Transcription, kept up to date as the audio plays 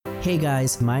Hey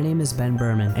guys, my name is Ben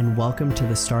Berman, and welcome to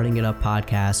the Starting It Up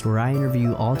podcast, where I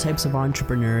interview all types of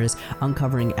entrepreneurs,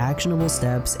 uncovering actionable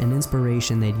steps and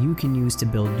inspiration that you can use to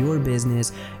build your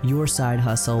business, your side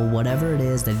hustle, whatever it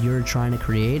is that you're trying to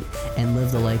create, and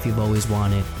live the life you've always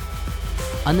wanted.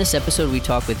 On this episode, we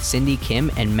talk with Cindy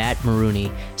Kim and Matt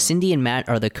Maroney. Cindy and Matt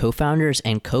are the co-founders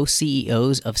and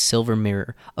co-CEOs of Silver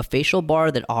Mirror, a facial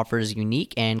bar that offers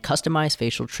unique and customized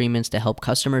facial treatments to help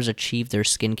customers achieve their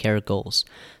skincare goals.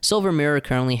 Silver Mirror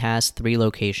currently has 3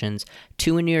 locations,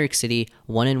 2 in New York City,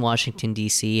 1 in Washington,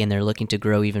 D.C., and they're looking to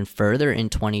grow even further in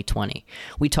 2020.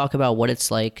 We talk about what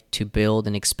it's like to build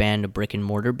and expand a brick and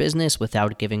mortar business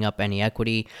without giving up any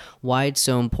equity, why it's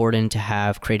so important to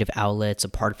have creative outlets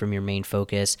apart from your main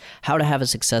focus, how to have a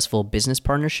successful business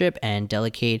partnership and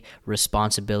delegate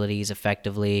responsibilities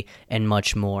effectively, and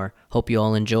much more. Hope you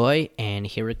all enjoy, and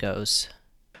here it goes.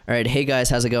 All right. Hey guys,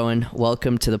 how's it going?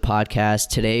 Welcome to the podcast.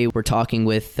 Today we're talking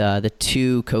with the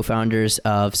 2 co-founders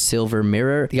of Silver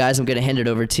Mirror. Guys, I'm going to hand it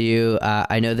over to you.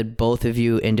 I know that both of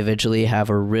you individually have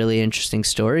a really interesting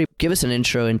story. Give us an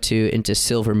intro into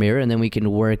Silver Mirror, and then we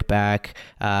can work back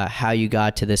how you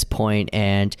got to this point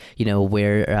and, you know,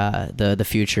 where the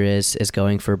future is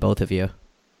going for both of you.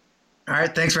 All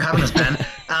right, thanks for having us,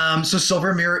 Ben. So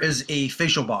Silver Mirror is a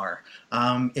facial bar.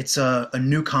 It's a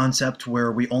new concept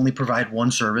where we only provide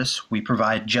one service. We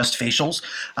provide just facials.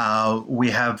 We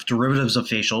have derivatives of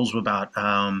facials with about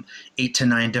 8 to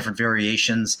 9 different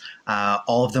variations.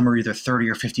 All of them are either 30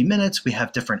 or 50 minutes. We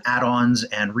have different add-ons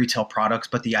and retail products,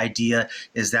 but the idea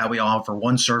is that we offer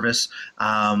one service.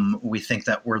 We think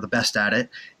that we're the best at it.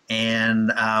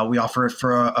 And we offer it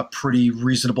for a pretty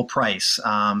reasonable price,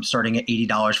 starting at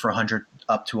 $80 for 100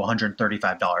 up to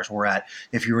 $135. We're at,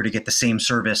 if you were to get the same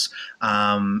service,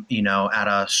 at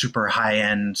a super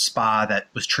high-end spa that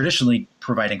was traditionally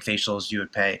providing facials, you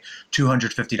would pay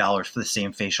 $250 for the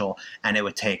same facial, and it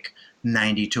would take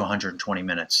 90 to 120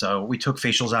 minutes. So we took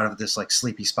facials out of this like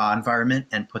sleepy spa environment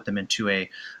and put them into a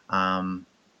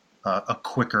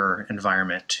quicker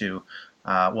environment to,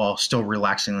 while still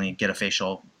relaxingly get a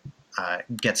facial.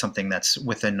 Get something that's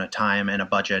within a time and a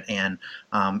budget and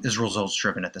is results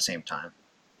driven at the same time.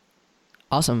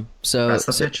 Awesome. So that's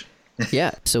the pitch.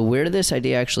 Yeah. So where did this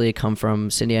idea actually come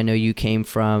from? Cindy, I know you came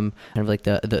from kind of like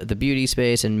the beauty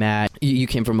space, and Matt, you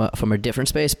came from a different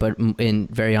space, but in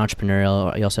very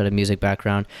entrepreneurial. You also had a music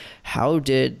background. How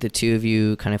did the 2 of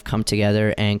you kind of come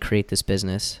together and create this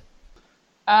business?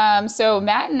 So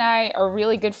Matt and I are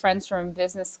really good friends from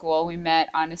business school. We met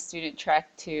on a student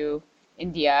trek to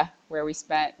India, where we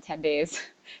spent 10 days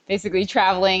basically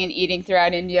traveling and eating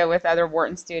throughout India with other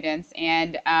Wharton students.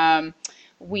 And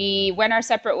we went our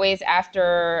separate ways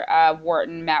after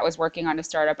Wharton. Matt was working on a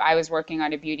startup. I was working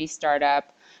on a beauty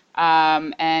startup.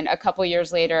 And a couple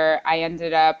years later, I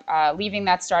ended up leaving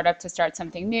that startup to start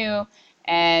something new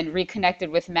and reconnected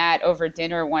with Matt over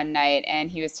dinner one night. And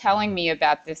he was telling me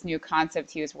about this new concept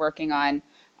he was working on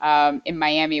in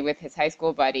Miami with his high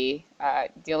school buddy,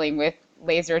 dealing with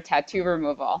laser tattoo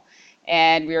removal.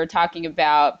 And we were talking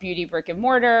about beauty brick and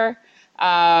mortar,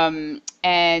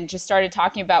 and just started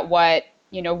talking about what,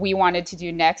 we wanted to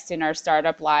do next in our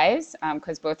startup lives,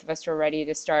 because both of us were ready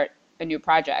to start a new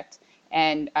project.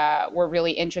 And we're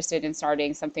really interested in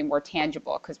starting something more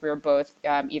tangible, because we were both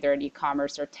either in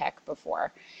e-commerce or tech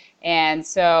before. And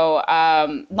so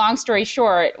long story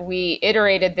short, we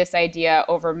iterated this idea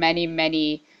over many,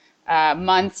 many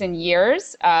months and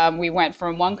years. We went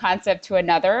from one concept to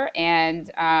another,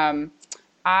 and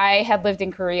I had lived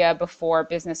in Korea before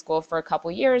business school for a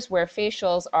couple years, where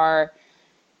facials are,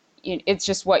 it's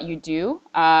just what you do.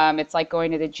 It's like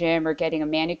going to the gym or getting a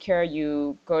manicure.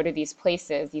 You go to these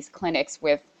places, these clinics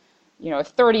with,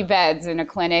 30 beds in a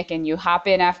clinic, and you hop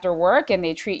in after work and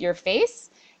they treat your face,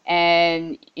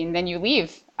 and then you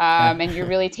leave. And you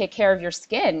really take care of your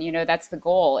skin, that's the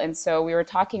goal. And so we were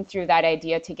talking through that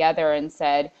idea together and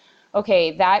said,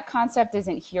 okay, that concept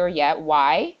isn't here yet.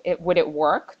 Why? Would it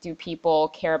work? Do people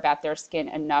care about their skin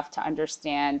enough to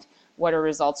understand what a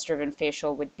results-driven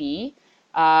facial would be?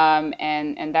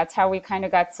 And that's how we kind of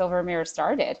got Silver Mirror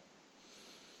started.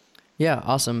 Yeah,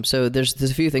 awesome. So there's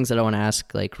a few things that I want to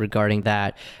ask, like, regarding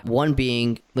that. One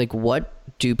being, like, what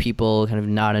do people kind of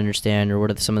not understand, or what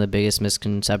are some of the biggest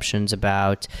misconceptions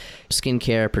about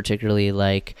skincare, particularly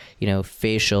like,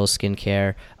 facial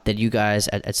skincare, that you guys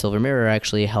at Silver Mirror are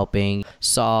actually helping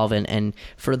solve? And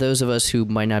for those of us who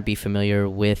might not be familiar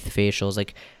with facials,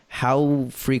 like, how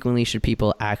frequently should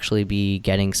people actually be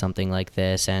getting something like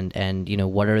this? And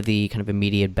what are the kind of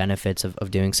immediate benefits of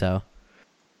doing so?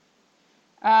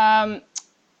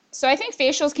 So I think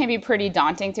facials can be pretty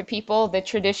daunting to people. The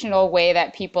traditional way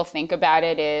that people think about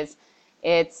it is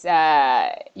It's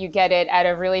you get it at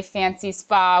a really fancy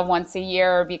spa once a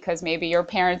year because maybe your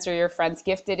parents or your friends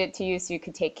gifted it to you so you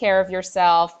could take care of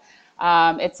yourself.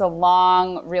 It's a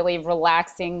long, really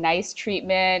relaxing, nice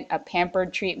treatment, a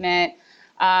pampered treatment.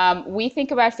 We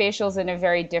think about facials in a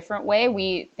very different way.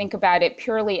 We think about it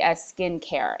purely as skin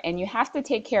care, and you have to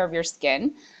take care of your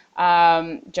skin,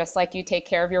 just like you take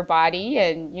care of your body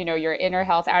and your inner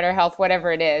health, outer health,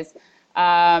 whatever it is.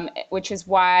 Which is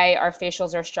why our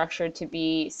facials are structured to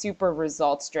be super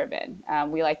results driven.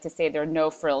 We like to say they're no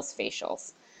frills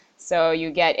facials. So you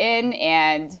get in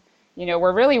and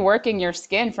we're really working your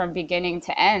skin from beginning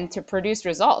to end to produce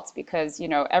results because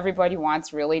everybody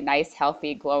wants really nice,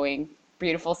 healthy, glowing,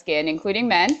 beautiful skin, including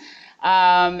men.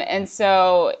 And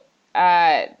so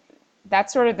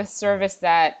that's sort of the service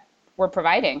that we're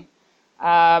providing.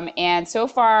 And so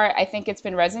far, I think it's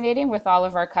been resonating with all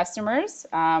of our customers.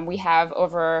 We have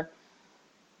over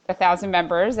 1,000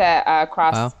 members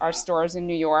across our stores in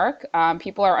New York.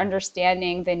 People are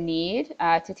understanding the need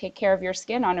to take care of your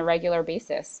skin on a regular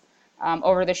basis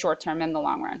over the short term and the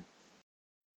long run.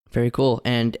 Very cool.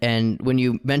 And when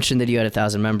you mentioned that you had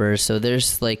 1,000 members, so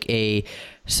there's like a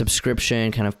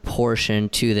subscription kind of portion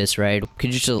to this, right?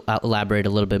 Could you just elaborate a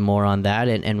little bit more on that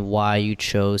and why you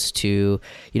chose to,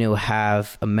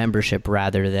 have a membership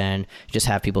rather than just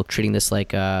have people treating this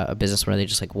like a business where they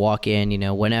just like walk in,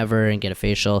 whenever and get a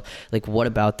facial? Like, what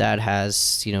about that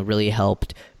has, really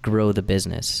helped grow the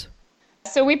business?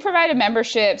 So we provide a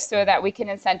membership so that we can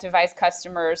incentivize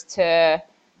customers to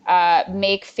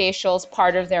make facials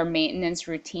part of their maintenance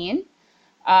routine.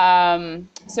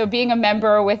 So being a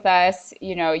member with us,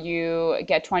 you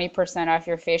get 20% off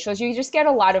your facials. You just get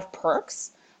a lot of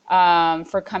perks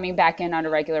for coming back in on a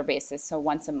regular basis, so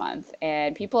once a month.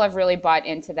 And people have really bought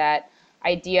into that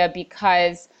idea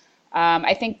because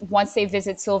I think once they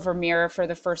visit Silver Mirror for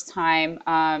the first time,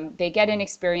 they get an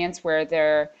experience where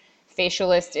their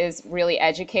facialist is really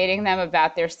educating them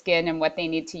about their skin and what they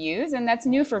need to use, and that's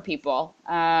new for people.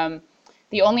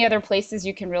 The only other places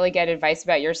you can really get advice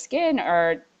about your skin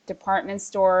are department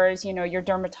stores, your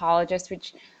dermatologist,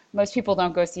 which most people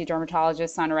don't go see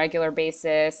dermatologists on a regular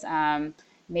basis.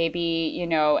 Maybe,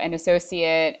 an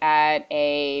associate at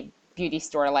a beauty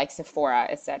store like Sephora,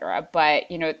 et cetera.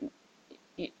 But,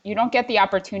 you don't get the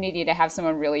opportunity to have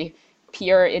someone really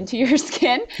peer into your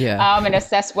skin and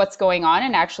assess what's going on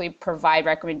and actually provide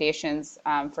recommendations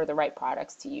for the right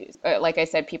products to use. Like I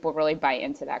said, people really buy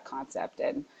into that concept.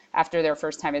 And after their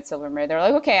first time at Silver Mirror, they're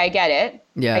like, okay, I get it.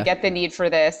 Yeah. I get the need for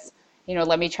this.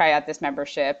 Let me try out this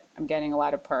membership. I'm getting a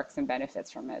lot of perks and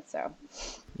benefits from it. So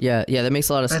yeah, that makes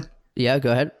a lot of sense. Yeah,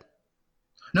 go ahead.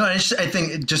 No, I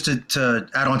think just to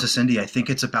add on to Cindy, I think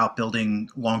it's about building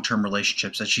long-term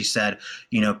relationships. As she said,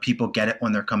 people get it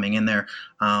when they're coming in there.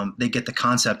 They get the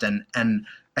concept. And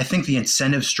I think the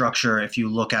incentive structure, if you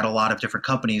look at a lot of different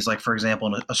companies, like, for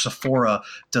example, a Sephora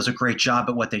does a great job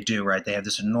at what they do, right? They have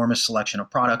this enormous selection of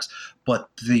products, but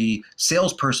the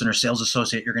salesperson or sales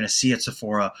associate you're going to see at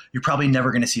Sephora, you're probably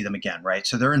never going to see them again, right?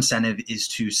 So their incentive is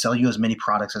to sell you as many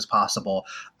products as possible.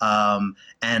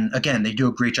 And again, they do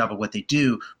a great job at what they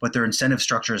do, but their incentive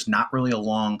structure is not really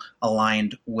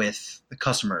aligned with the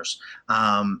customers.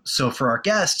 So for our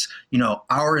guests,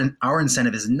 our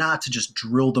incentive is not to just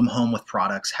drill them home with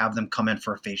products, have them come in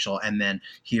for a facial, and then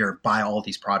here, buy all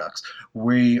these products.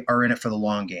 We are in it for the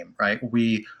long game, right?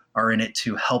 We are in it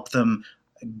to help them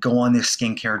go on this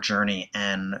skincare journey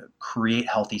and create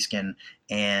healthy skin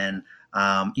and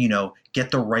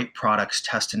get the right products,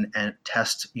 test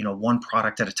one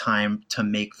product at a time to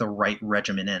make the right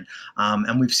regimen in.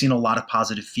 And we've seen a lot of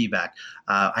positive feedback.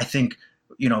 I think,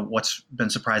 what's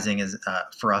been surprising is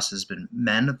for us has been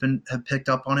men have picked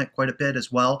up on it quite a bit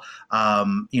as well.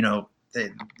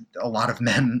 A lot of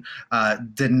men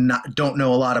don't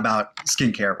know a lot about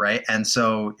skincare, right? And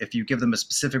so if you give them a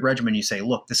specific regimen, you say,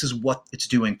 look, this is what it's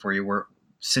doing for you.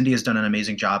 Cindy has done an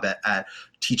amazing job at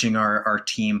teaching our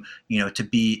team, to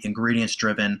be ingredients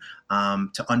driven,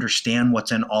 to understand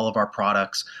what's in all of our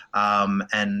products.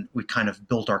 And we kind of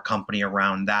built our company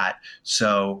around that.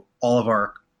 So all of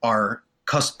our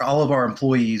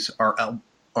employees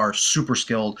are super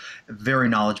skilled, very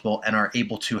knowledgeable, and are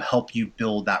able to help you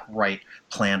build that right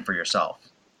plan for yourself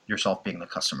being the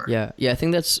customer. Yeah. I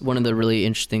think that's one of the really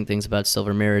interesting things about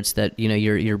Silver Mirror. It's that,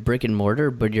 you're brick and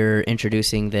mortar, but you're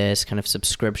introducing this kind of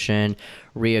subscription,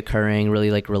 reoccurring,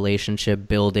 really like relationship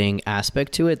building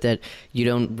aspect to it that you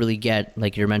don't really get,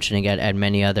 like you're mentioning, at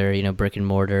many other, brick and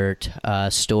mortar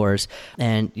stores.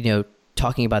 And,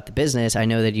 talking about the business, I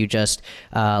know that you just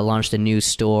launched a new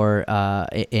store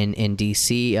in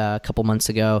DC a couple months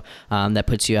ago that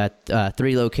puts you at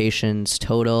 3 locations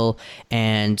total.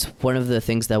 And one of the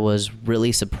things that was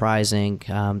really surprising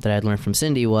that I'd learned from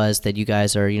Cindy was that you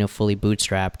guys are, fully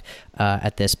bootstrapped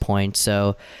at this point.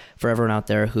 So for everyone out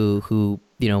there who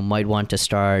might want to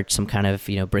start some kind of,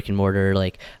 brick and mortar,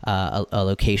 like a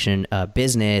location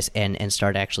business and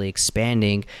start actually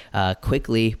expanding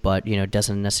quickly, but,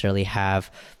 doesn't necessarily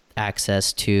have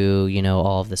access to,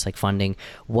 all of this like funding,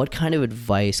 what kind of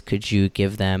advice could you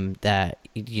give them that,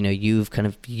 you've kind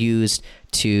of used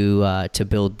to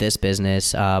build this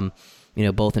business,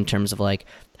 both in terms of like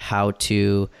how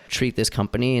to treat this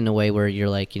company in a way where you're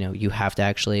like, you have to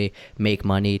actually make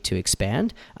money to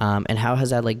expand. And how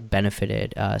has that like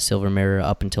benefited Silver Mirror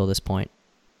up until this point?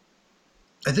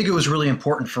 I think it was really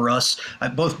important for us.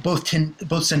 Both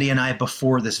Cindy and I,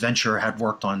 before this venture, had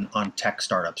worked on tech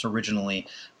startups originally,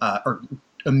 or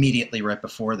immediately right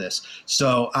before this.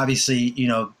 So obviously,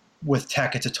 with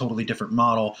tech, it's a totally different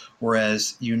model.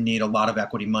 Whereas you need a lot of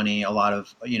equity money, a lot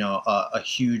of a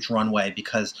huge runway,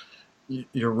 because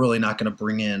you're really not going to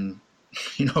bring in,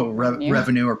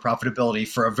 revenue or profitability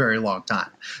for a very long time.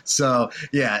 So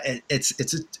yeah,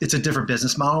 it's a different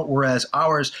business model. Whereas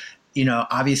ours,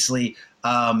 obviously,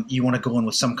 you want to go in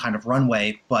with some kind of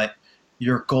runway, but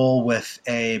your goal with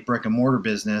a brick and mortar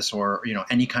business or,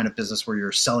 any kind of business where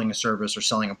you're selling a service or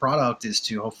selling a product is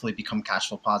to hopefully become cash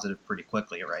flow positive pretty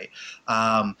quickly, right?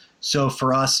 So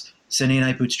for us, Cindy and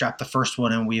I bootstrapped the first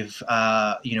one, and we've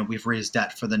raised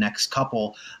debt for the next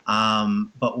couple.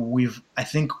 But I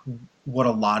think what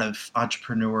a lot of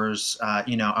entrepreneurs,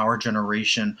 our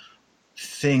generation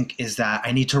think is that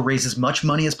I need to raise as much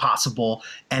money as possible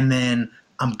and then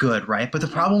I'm good, right? But the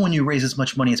problem when you raise as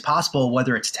much money as possible,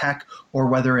 whether it's tech or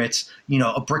whether it's,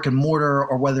 a brick and mortar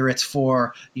or whether it's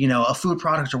for, a food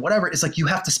product or whatever, is like you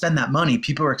have to spend that money.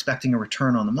 People are expecting a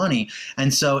return on the money.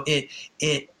 And so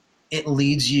it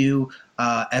leads you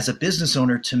as a business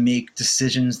owner to make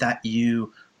decisions that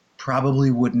you probably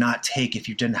would not take if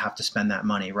you didn't have to spend that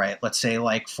money, right? Let's say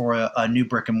like for a new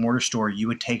brick and mortar store, you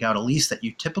would take out a lease that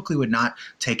you typically would not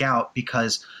take out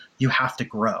because you have to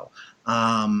grow.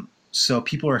 So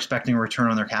people are expecting a return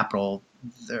on their capital.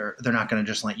 They're not going to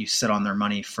just let you sit on their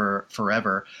money for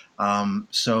forever.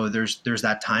 So there's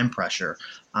that time pressure.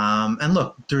 And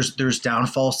look, there's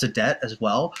downfalls to debt as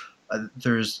well.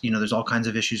 There's all kinds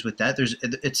of issues with that.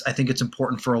 I think it's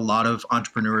important for a lot of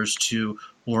entrepreneurs to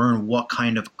learn what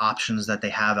kind of options that they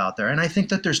have out there. And I think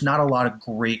that there's not a lot of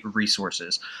great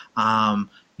resources. I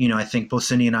think both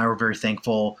Cindy and I were very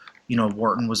thankful.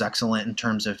 Wharton was excellent in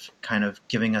terms of kind of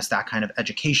giving us that kind of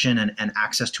education and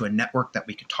access to a network that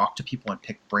we could talk to people and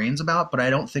pick brains about. But I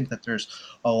don't think that there's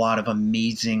a lot of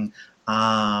amazing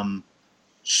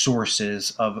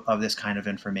sources of this kind of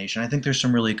information. I think there's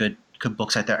some really good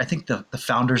books out there. I think the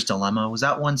Founder's Dilemma, was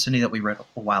that one, Cindy, that we read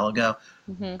a while ago?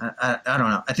 Mm-hmm. I don't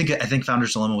know. I think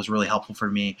Founder's Dilemma was really helpful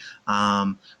for me.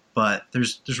 But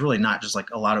there's really not just like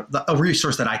a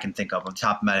resource that I can think of on the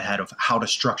top of my head of how to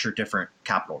structure different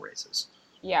capital raises.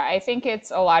 Yeah, I think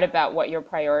it's a lot about what your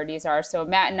priorities are. So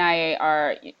Matt and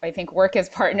I think work as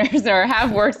partners or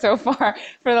have worked so far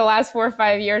for the last 4 or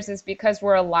 5 years is because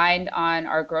we're aligned on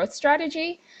our growth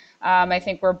strategy. I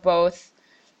think we're both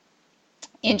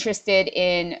interested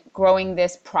in growing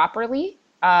this properly.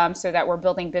 So that we're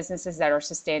building businesses that are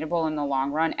sustainable in the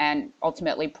long run and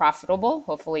ultimately profitable,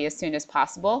 hopefully as soon as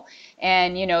possible.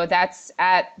 And, that's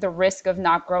at the risk of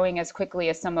not growing as quickly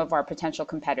as some of our potential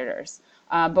competitors.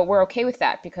 But we're okay with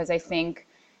that because I think,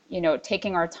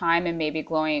 taking our time and maybe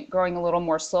growing a little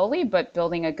more slowly, but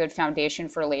building a good foundation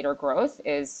for later growth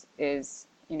is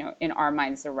in our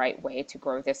minds the right way to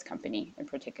grow this company in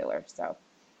particular. So.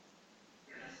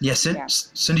 Yeah,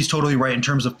 Cindy's totally right in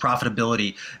terms of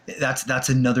profitability. That's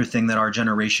another thing that our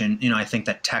generation, I think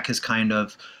that tech is kind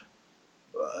of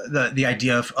the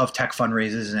idea of tech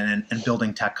fundraisers and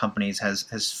building tech companies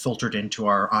has filtered into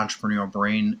our entrepreneurial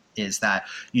brain, is that,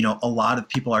 a lot of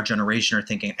people our generation are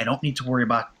thinking, I don't need to worry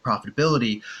about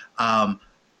profitability.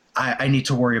 I need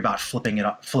to worry about flipping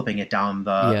it down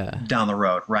the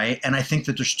road, right? And I think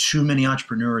that there's too many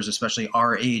entrepreneurs, especially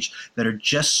our age, that are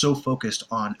just so focused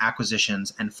on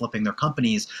acquisitions and flipping their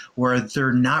companies, where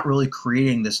they're not really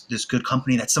creating this good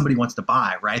company that somebody wants to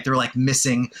buy, right? They're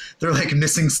missing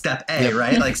step A, yep.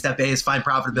 Right? Like step A is find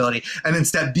profitability, and then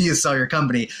step B is sell your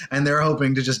company, and they're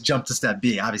hoping to just jump to step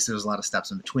B. Obviously, there's a lot of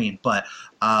steps in between, but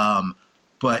that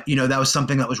was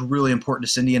something that was really important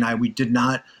to Cindy and I. We did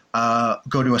not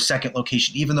go to a second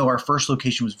location, even though our first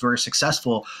location was very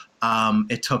successful.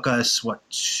 It took us,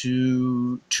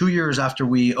 2 years after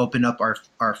we opened up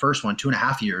our first one,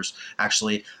 2.5 years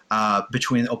actually,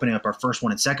 between opening up our first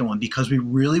one and second one, because we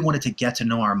really wanted to get to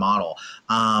know our model.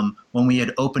 When we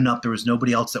had opened up, there was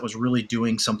nobody else that was really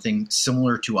doing something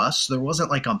similar to us. There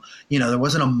wasn't like there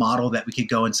wasn't a model that we could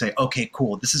go and say, okay,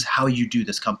 cool, this is how you do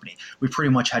this company. We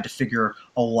pretty much had to figure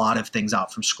a lot of things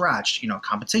out from scratch,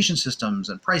 compensation systems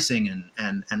and pricing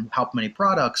and how many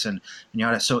products and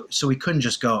so we couldn't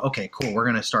just go, okay, cool, we're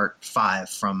going to start 5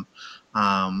 from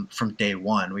day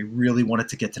one. We really wanted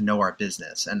to get to know our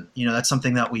business, and that's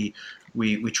something that we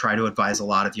try to advise a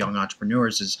lot of young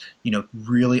entrepreneurs is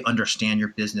really understand your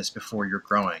business before you're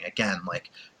growing. Again,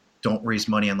 like, don't raise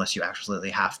money unless you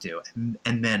absolutely have to,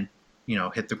 and then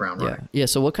hit the ground running. Yeah.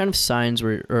 So what kind of signs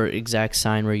or exact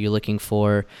sign were you looking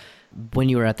for when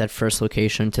you were at that first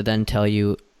location to then tell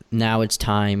you now it's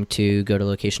time to go to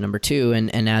location number 2,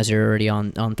 and as you're already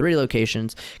on 3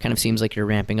 locations, kind of seems like you're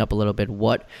ramping up a little bit.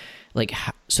 What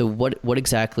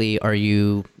exactly are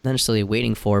you not necessarily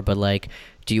waiting for, but like,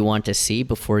 do you want to see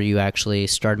before you actually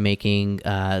start making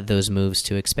those moves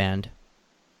to expand?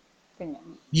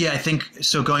 Yeah, I think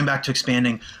so. Going back to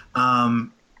expanding,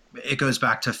 it goes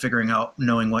back to figuring out,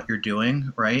 knowing what you're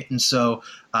doing, right? And so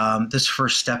this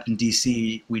first step in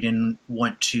DC, we didn't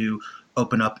want to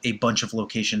open up a bunch of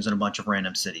locations in a bunch of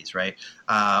random cities, right?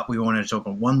 We wanted to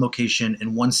open one location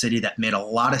in one city that made a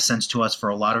lot of sense to us for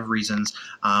a lot of reasons.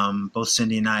 Both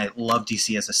Cindy and I love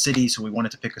DC as a city, so we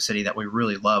wanted to pick a city that we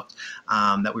really loved,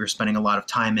 that we were spending a lot of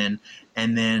time in.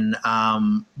 And then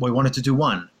we wanted to do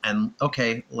one. And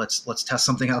okay, let's test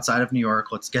something outside of New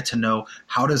York. Let's get to know,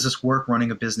 how does this work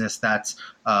running a business that's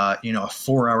a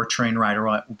 4-hour train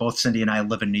ride. Both Cindy and I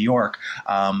live in New York,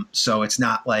 so it's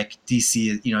not like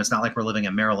DC. It's not like we're living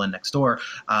in Maryland next door.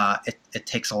 It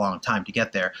takes a long time to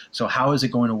get there. So how is it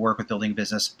going to work with building a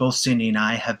business? Both Cindy and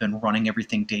I have been running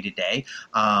everything day to day,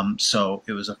 so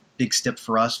it was a big step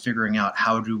for us figuring out,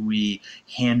 how do we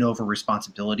hand over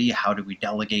responsibility? How do we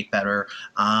delegate better?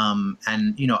 And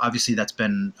obviously that's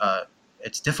been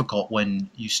it's difficult when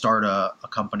you start a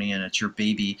company and it's your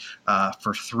baby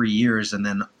for 3 years, and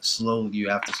then slowly you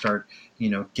have to start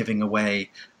giving away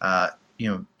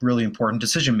really important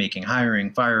decision making,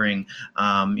 hiring, firing,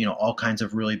 all kinds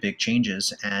of really big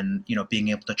changes, and being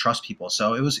able to trust people.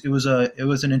 So it was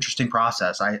an interesting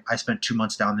process. I spent 2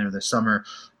 months down there this summer.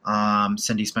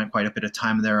 Cindy spent quite a bit of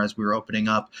time there as we were opening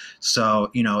up. So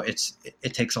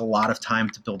it takes a lot of time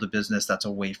to build a business that's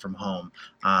away from home,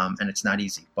 and it's not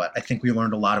easy. But I think we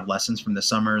learned a lot of lessons from the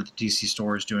summer. The DC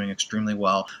store is doing extremely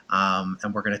well,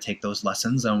 and we're going to take those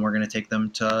lessons and we're going to take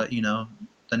them to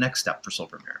the next step for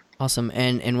Silver Mirror. Awesome.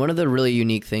 And one of the really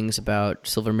unique things about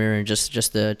Silver Mirror and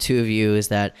just the two of you is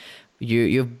that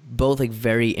you have both like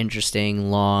very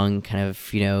interesting long kind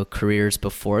of careers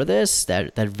before this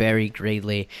that vary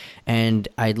greatly, and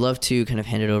I'd love to kind of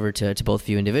hand it over to both of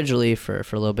you individually for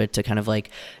a little bit to kind of like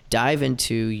dive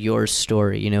into your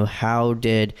story.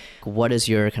 What has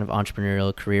your kind of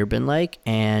entrepreneurial career been like,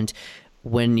 and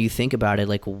when you think about it,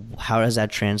 like, how does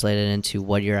that translate into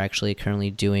what you're actually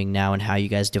currently doing now, and how you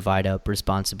guys divide up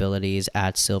responsibilities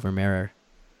at Silver Mirror?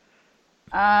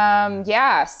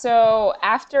 So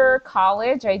after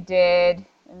college, I did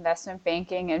investment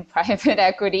banking and private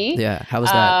equity. Yeah. How was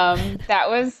that?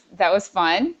 That was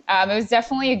fun. It was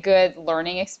definitely a good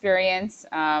learning experience.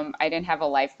 I didn't have a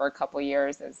life for a couple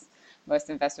years, as most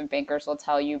investment bankers will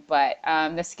tell you, but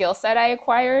the skill set I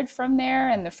acquired from there,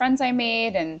 and the friends I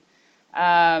made, and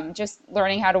just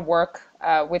learning how to work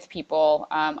with people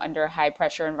under high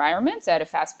pressure environments at a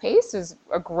fast pace was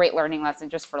a great learning lesson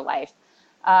just for life.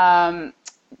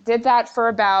 Did that for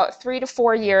about 3 to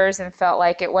 4 years and felt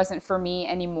like it wasn't for me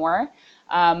anymore.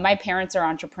 My parents are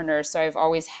entrepreneurs, so I've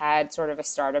always had sort of a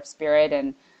startup spirit,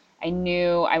 and I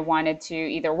knew I wanted to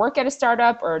either work at a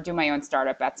startup or do my own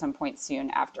startup at some point soon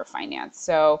after finance.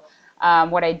 So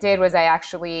what I did was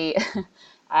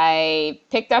I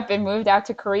picked up and moved out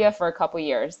to Korea for a couple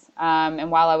years. And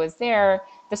while I was there,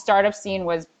 the startup scene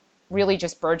was really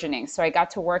just burgeoning. So I got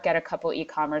to work at a couple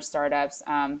e-commerce startups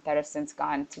that have since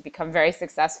gone to become very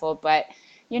successful. But,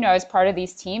 as part of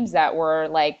these teams that were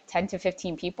like 10 to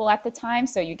 15 people at the time.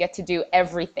 So you get to do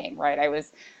everything, right? I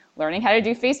was learning how to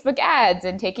do Facebook ads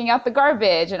and taking out the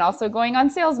garbage, and also going on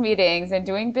sales meetings and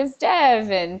doing biz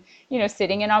dev, and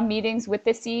sitting in on meetings with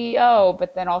the CEO,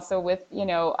 but then also with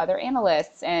other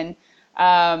analysts. And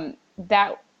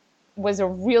that was a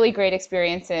really great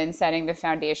experience in setting the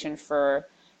foundation for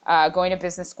going to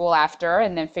business school after,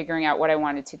 and then figuring out what I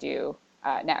wanted to do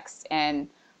next. And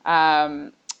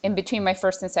in between my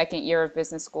first and second year of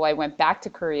business school, I went back to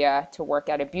Korea to work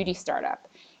at a beauty startup.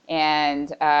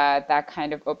 And that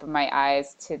kind of opened my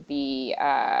eyes to the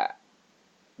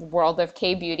world of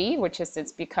K-beauty, which has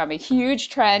since become a huge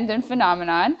trend and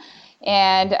phenomenon.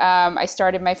 And I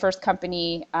started my first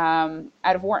company out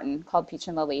of Wharton called Peach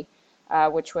and Lily,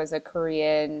 which was a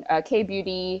Korean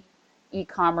K-beauty,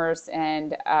 e-commerce,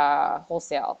 and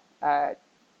wholesale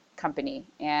company.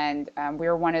 And we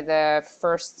were one of the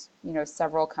first,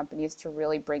 several companies to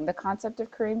really bring the concept of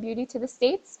Korean beauty to the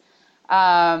States.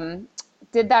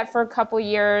 Did that for a couple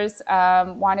years,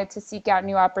 wanted to seek out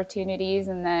new opportunities,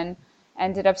 and then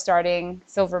ended up starting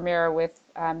Silver Mirror with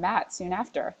Matt soon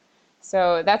after.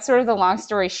 So that's sort of the long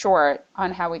story short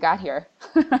on how we got here.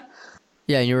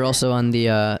 Yeah, and you were also on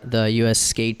the U.S.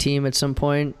 skate team at some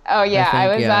point. Oh yeah,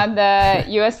 I was on the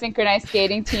U.S. synchronized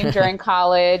skating team during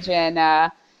college,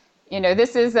 and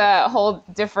this is a whole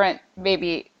different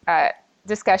maybe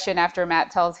discussion after Matt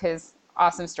tells his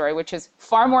awesome story, which is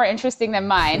far more interesting than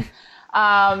mine.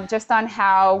 Just on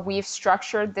how we've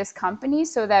structured this company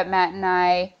so that Matt and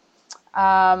I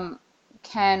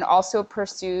can also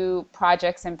pursue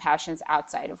projects and passions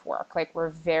outside of work. Like, we're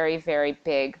very, very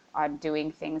big on doing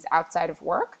things outside of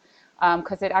work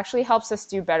because it actually helps us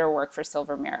do better work for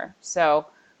Silver Mirror. So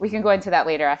we can go into that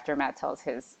later after Matt tells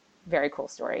his very cool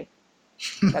story.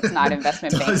 That's not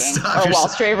investment banking or Wall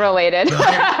Street related.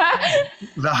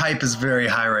 The hype is very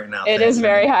high right now. It is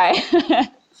very high.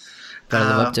 Gotta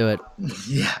live up to it.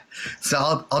 Yeah.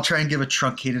 So I'll try and give a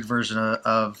truncated version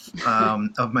of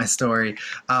my story.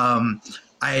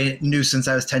 I knew since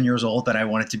I was 10 years old that I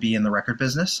wanted to be in the record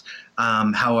business.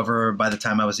 However, by the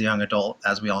time I was a young adult,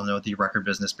 as we all know, the record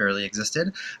business barely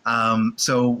existed.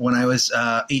 So when I was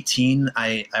 18,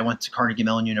 I went to Carnegie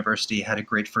Mellon University, had a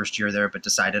great first year there, but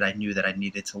decided I knew that I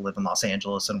needed to live in Los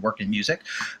Angeles and work in music.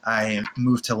 I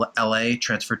moved to LA,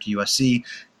 transferred to USC,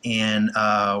 and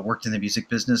worked in the music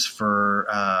business for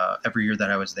every year that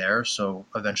I was there. So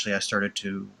eventually I started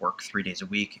to work 3 days a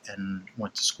week and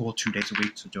went to school 2 days a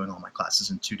week, so doing all my classes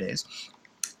in 2 days.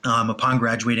 Upon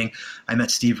graduating, I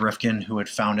met Steve Rifkin, who had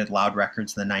founded Loud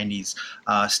Records in the 90s.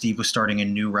 Steve was starting a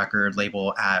new record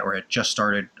label or had just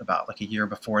started about like a year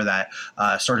before that,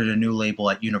 started a new label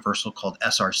at Universal called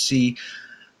SRC.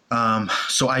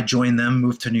 So I joined them,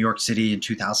 moved to New York City in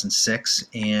 2006,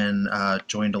 and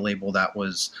joined a label that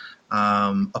was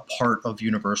a part of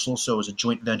Universal. So it was a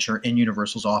joint venture in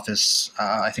Universal's office.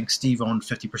 I think Steve owned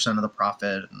 50% of the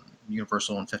profit, and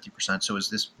Universal owned 50%. So it was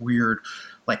this weird,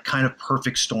 like, kind of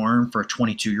perfect storm for a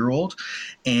 22-year-old.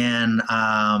 And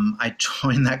I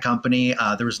joined that company.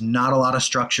 There was not a lot of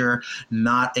structure,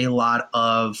 not a lot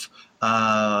of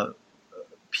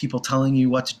people telling you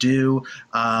what to do.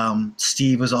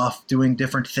 Steve was off doing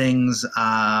different things,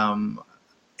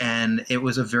 and it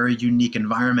was a very unique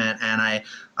environment. And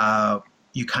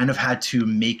you kind of had to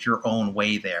make your own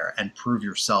way there and prove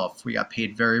yourself. We got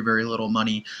paid very, very little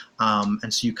money,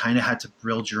 and so you kind of had to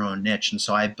build your own niche. And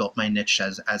so I built my niche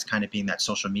as kind of being that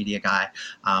social media guy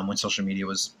when social media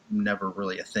was never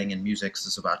really a thing in music. This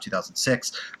is about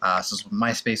 2006. So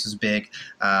MySpace was big,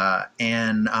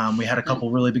 and we had a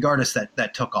couple really big artists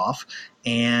that took off.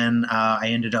 And I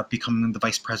ended up becoming the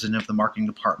vice president of the marketing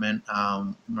department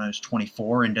when I was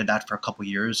 24, and did that for a couple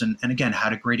years. And again,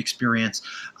 had a great experience.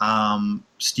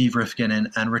 Steve Rifkin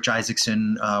and Rich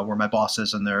Isaacson were my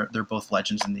bosses, and they're both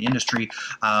legends in the industry.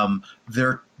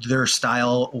 Their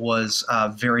style was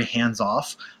very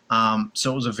hands-off.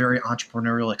 So it was a very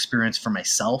entrepreneurial experience for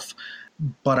myself.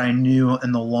 But I knew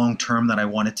in the long term that I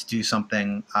wanted to do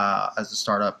something as a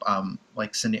startup.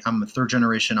 Like Cindy, I'm a third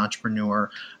generation entrepreneur,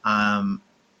 and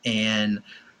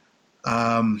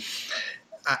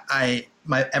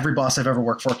every boss I've ever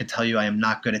worked for can tell you I am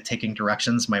not good at taking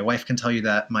directions. My wife can tell you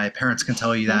that. My parents can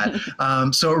tell you that.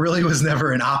 So it really was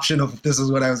never an option of this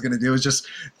is what I was going to do. It was just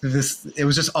this. It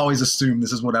was just always assumed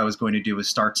this is what I was going to do, was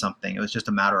start something. It was just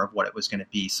a matter of what it was going to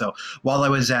be. So while I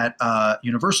was at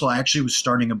Universal, I actually was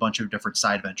starting a bunch of different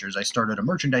side ventures. I started a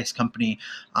merchandise company.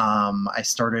 I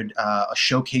started a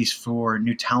showcase for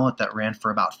new talent that ran for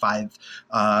about 5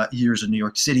 years in New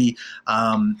York City,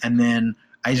 and then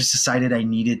I just decided I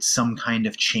needed some kind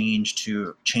of change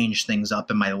to change things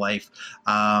up in my life.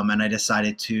 And I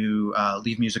decided to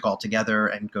leave music altogether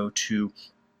and go to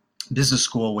business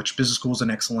school, which business school is an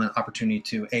excellent opportunity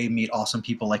to meet awesome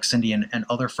people like Cindy and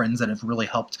other friends that have really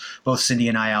helped both Cindy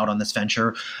and I out on this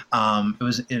venture.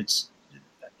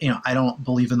 I don't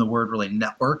believe in the word really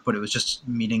network, but it was just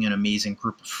meeting an amazing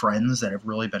group of friends that have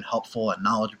really been helpful and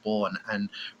knowledgeable and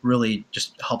really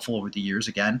just helpful over the years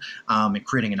again, in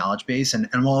creating a knowledge base. And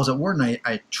while I was at Wharton,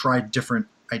 I tried different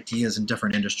ideas in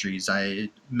different industries. I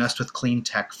messed with clean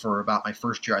tech for about my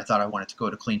first year. I thought I wanted to go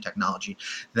to clean technology.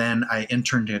 Then I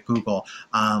interned at Google,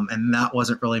 and that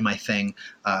wasn't really my thing.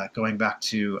 Going back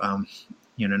to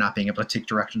not being able to take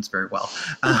directions very well.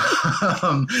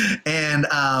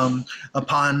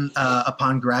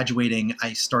 Upon graduating,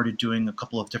 I started doing a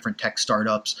couple of different tech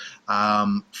startups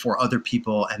for other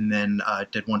people, and then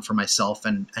did one for myself.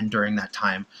 And during that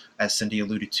time, as Cindy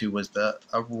alluded to, was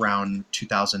around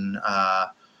 2000.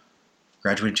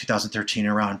 Graduated in 2013,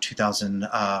 around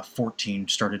 2014,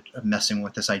 started messing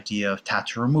with this idea of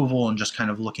tattoo removal and just kind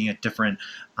of looking at different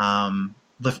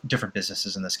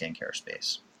businesses in the skincare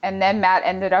space. And then Matt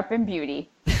ended up in beauty.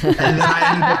 From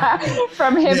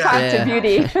hip hop to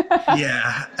beauty.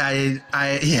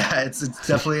 It's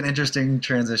definitely an interesting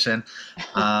transition.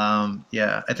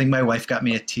 I think my wife got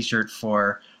me a T-shirt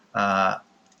for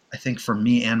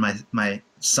me and my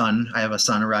son. I have a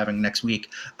son arriving next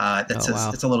week.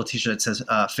 It's a little T-shirt that says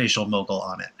 "facial mogul"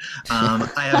 on it.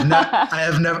 I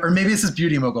have never, or maybe it says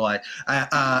 "beauty mogul."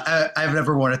 I've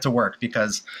never worn it to work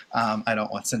because I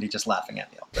don't want Cindy just laughing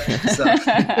at me all day. So.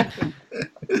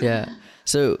 Yeah.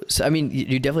 So I mean,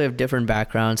 you definitely have different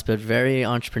backgrounds, but very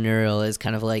entrepreneurial is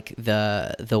kind of like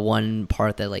the one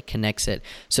part that like connects it.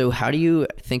 So how do you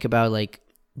think about like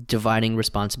dividing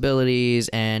responsibilities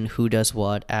and who does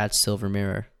what at Silver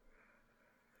Mirror?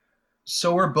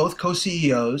 So we're both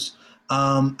co-CEOs.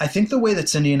 I think the way that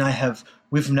Cindy and I I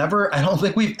don't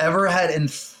think we've ever had in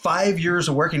 5 years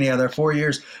of working together, 4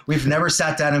 years, we've never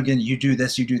sat down and been, you do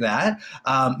this, you do that.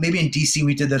 Maybe in DC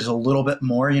we did that a little bit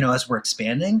more, as we're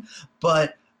expanding.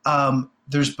 But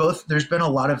there's been a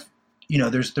lot of,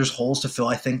 there's holes to fill.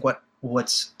 I think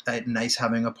what's nice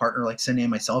having a partner like Cindy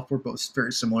and myself, we're both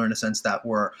very similar in a sense that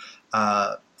we're,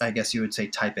 I guess you would say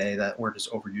type A, that word is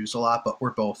overused a lot, but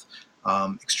we're both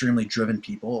extremely driven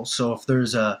people. So if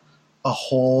there's a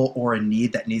hole or a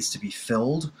need that needs to be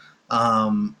filled,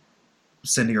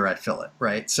 Cindy or I'd fill it,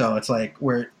 right? So it's like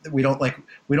we don't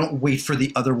wait for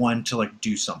the other one to like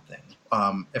do something.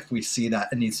 If we see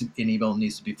that an email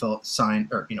needs to be signed,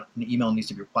 or an email needs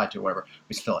to be replied to, or whatever,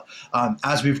 we fill it.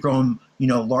 As we've grown,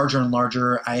 larger and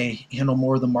larger, I handle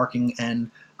more of the marketing end.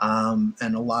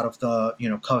 And a lot of the,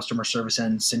 customer service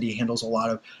end. Cindy handles a lot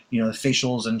of, the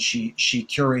facials, and she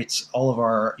curates all of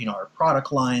our, our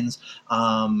product lines,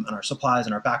 and our supplies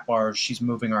and our back bars. She's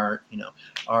moving our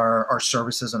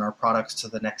services and our products to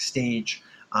the next stage.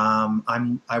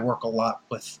 I work a lot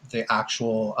with the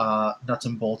actual nuts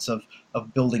and bolts of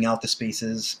building out the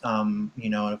spaces, of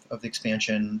the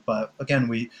expansion. But again,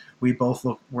 we're both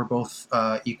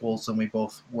equals, and we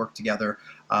both work together,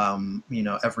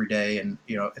 every day. And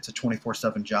it's a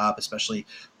 24/7 job. Especially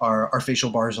our facial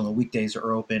bars on the weekdays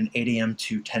are open 8 a.m.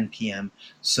 to 10 p.m.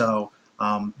 So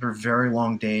they're very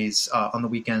long days. On the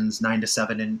weekends, 9 to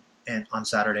 7 and on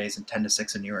Saturdays, and 10 to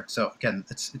 6 in New York. So again,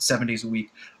 it's 7 days a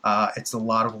week. It's a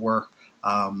lot of work.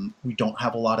 We don't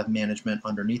have a lot of management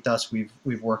underneath us.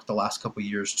 We've worked the last couple of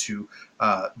years to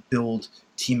build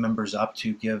team members up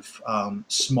to give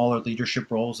smaller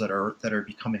leadership roles that are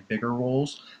becoming bigger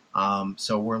roles.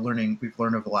 So we've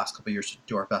learned over the last couple of years to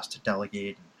do our best to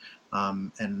delegate,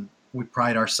 and we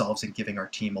pride ourselves in giving our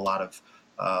team a lot of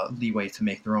leeway to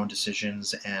make their own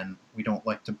decisions, and we don't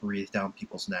like to breathe down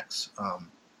people's necks.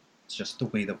 It's just the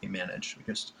way that we manage.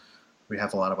 We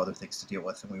have a lot of other things to deal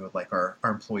with, and we would like our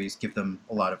employees give them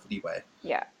a lot of leeway.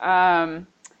 Yeah.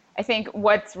 I think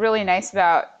what's really nice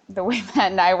about the way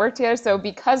Matt and I work together, so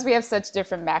because we have such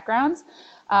different backgrounds,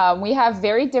 we have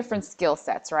very different skill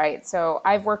sets, right? So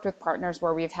I've worked with partners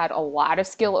where we've had a lot of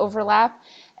skill overlap,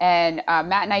 and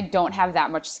Matt and I don't have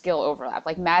that much skill overlap.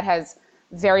 Like Matt has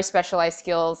very specialized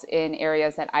skills in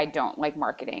areas that I don't, like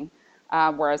marketing.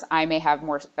 Whereas I may have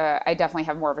more, I definitely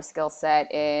have more of a skill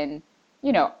set in,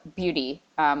 beauty,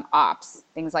 ops,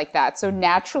 things like that. So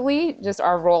naturally, just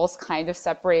our roles kind of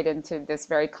separate into this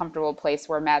very comfortable place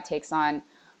where Matt takes on,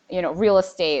 real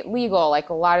estate, legal, like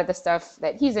a lot of the stuff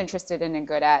that he's interested in and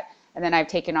good at. And then I've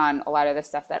taken on a lot of the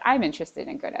stuff that I'm interested in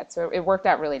and good at. So it worked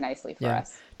out really nicely for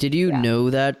us. Did you know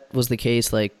that was the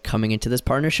case, like coming into this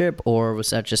partnership, or was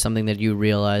that just something that you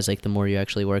realized like the more you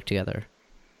actually work together?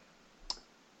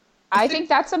 I think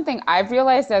that's something I've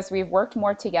realized as we've worked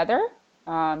more together.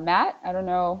 Matt, I don't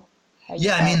know. I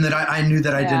mean that I knew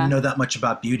that I didn't know that much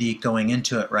about beauty going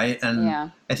into it, right?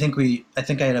 And I think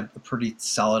I had a pretty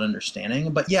solid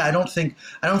understanding. But I don't think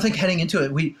heading into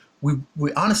it, we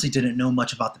honestly didn't know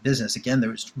much about the business. Again, there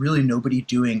was really nobody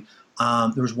doing.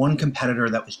 There was one competitor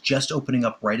that was just opening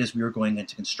up right as we were going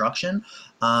into construction.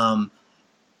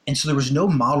 And so there was no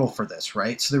model for this,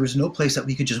 right? So there was no place that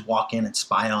we could just walk in and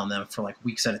spy on them for like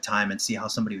weeks at a time and see how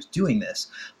somebody was doing this.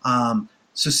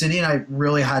 So Cindy and I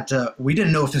really we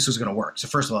didn't know if this was going to work. So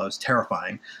first of all, it was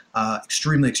terrifying,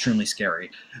 extremely, extremely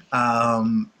scary.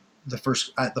 The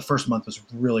first month was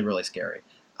really, really scary.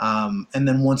 And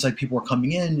then once like people were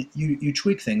coming in, you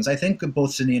tweak things. I think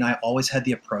both Cindy and I always had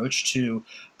the approach to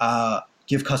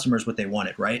give customers what they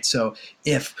wanted, right? So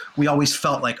if we always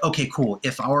felt like, okay, cool,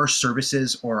 if our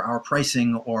services or our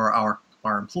pricing or our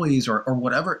employees or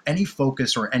whatever, any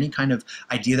focus or any kind of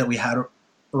idea that we had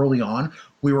early on,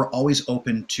 we were always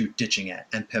open to ditching it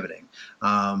and pivoting.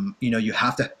 You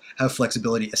have to have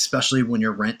flexibility, especially when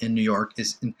your rent in New York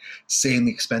is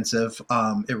insanely expensive.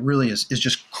 It really is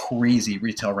just crazy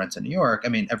retail rents in New York. I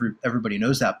mean, everybody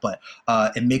knows that, but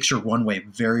it makes your runway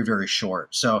very, very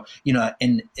short. So,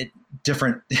 in it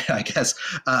different, I guess,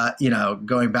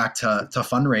 going back to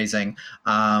fundraising,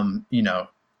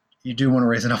 you do want to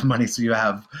raise enough money so you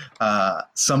have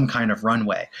some kind of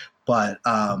runway, but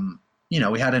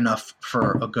we had enough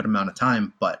for a good amount of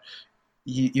time, but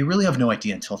you really have no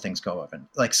idea until things go open.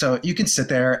 Like, so you can sit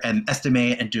there and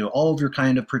estimate and do all of your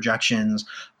kind of projections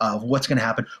of what's going to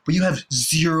happen, but you have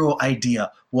zero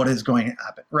idea what is going to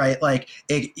happen, right? Like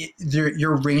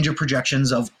your range of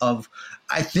projections of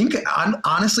I think,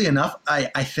 honestly enough,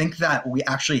 I think that we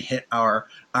actually hit our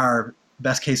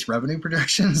best case revenue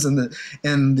projections in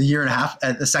the year and a half.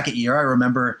 At the second year, I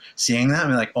remember seeing that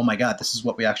and be like, oh my God, this is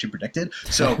what we actually predicted.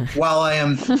 So while I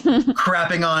am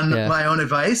crapping on my own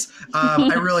advice,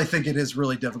 I really think it is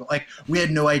really difficult. Like, we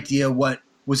had no idea what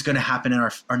was going to happen in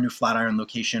our new Flatiron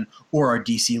location or our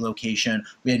DC location.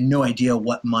 We had no idea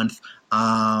what month.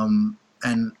 And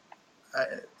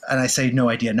I say no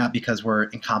idea, not because we're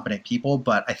incompetent people,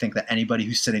 but I think that anybody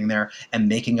who's sitting there and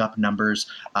making up numbers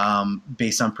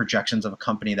based on projections of a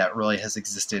company that really has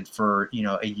existed for,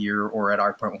 a year, or at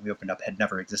our point when we opened up had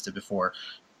never existed before,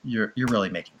 you're really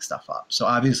making stuff up. So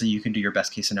obviously you can do your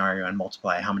best case scenario and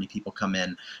multiply how many people come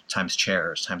in times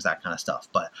chairs, times that kind of stuff.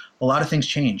 But a lot of things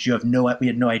change. We had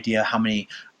no idea how many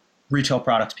retail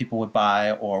products people would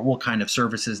buy, or what kind of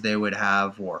services they would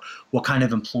have, or what kind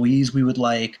of employees we would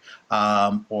like,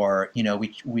 or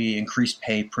we increased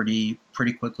pay pretty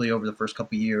quickly over the first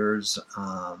couple of years.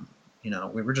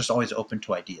 We were just always open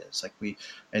to ideas.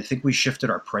 I think we shifted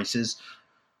our prices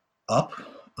up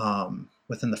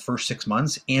within the first 6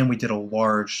 months, and we did a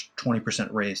large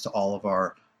 20% raise to all of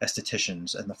our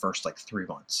estheticians in the first 3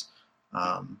 months.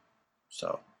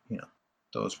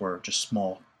 Those were just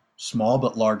small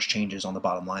but large changes on the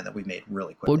bottom line that we made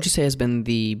really quickly. What would you say has been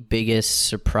the biggest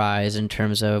surprise in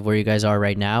terms of where you guys are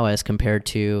right now as compared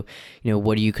to,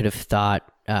 what you could have thought,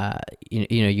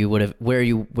 you would have, where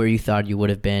you thought you would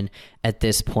have been at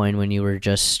this point when you were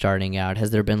just starting out?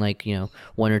 Has there been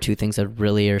one or two things that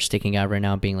really are sticking out right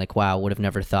now, being like, wow, would have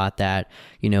never thought that,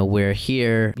 we're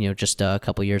here, just a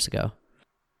couple years ago?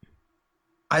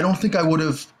 I don't think I would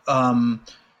have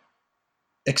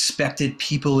expected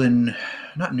people in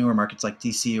not newer markets like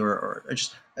DC or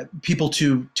just people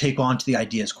to take on to the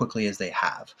idea as quickly as they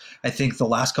have. I think the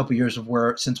last couple of years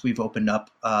since we've opened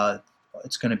up,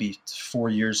 it's going to be 4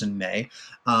 years in May.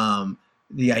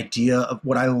 The idea of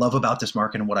what I love about this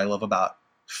market and what I love about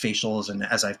facials, and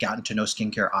as I've gotten to know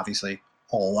skincare, obviously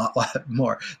a lot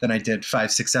more than I did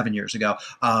 5, 6, 7 years ago,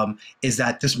 is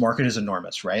that this market is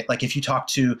enormous, right? Like, if you talk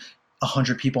to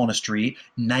 100 people on the street,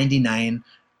 99%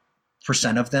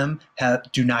 of them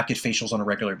do not get facials on a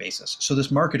regular basis. So this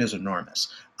market is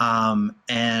enormous.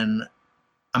 And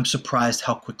I'm surprised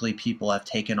how quickly people have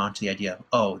taken on to the idea of,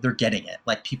 oh, they're getting it.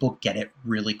 Like, people get it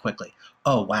really quickly.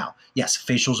 Oh, wow. Yes,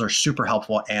 facials are super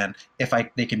helpful. And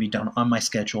they can be done on my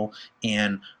schedule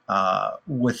and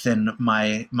within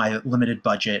my limited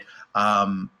budget,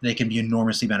 they can be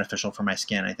enormously beneficial for my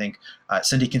skin. I think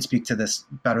Cindy can speak to this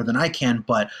better than I can,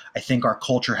 but I think our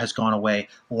culture has gone away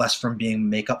less from being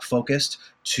makeup focused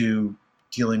to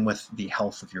dealing with the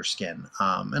health of your skin.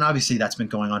 And obviously that's been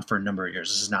going on for a number of years.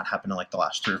 This has not happened in the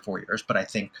last 3 or 4 years, but I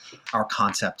think our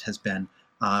concept has been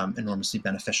enormously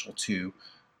beneficial to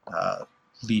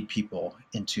lead people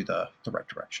into the right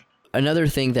direction. Another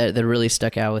thing that really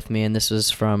stuck out with me, and this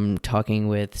was from talking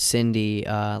with Cindy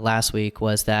last week,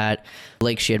 was that,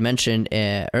 like she had mentioned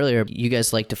earlier, you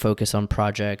guys like to focus on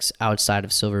projects outside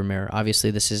of Silver Mirror. Obviously,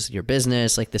 this is your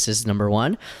business, this is number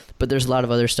one, but there's a lot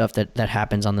of other stuff that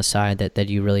happens on the side that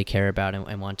you really care about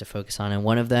and want to focus on. And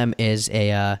one of them is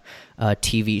a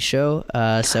TV show.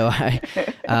 So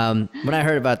when I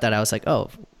heard about that, I was like, oh,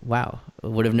 wow,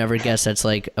 would have never guessed that's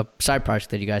a side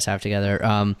project that you guys have together.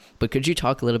 But could you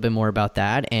talk a little bit more about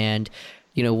that, and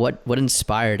what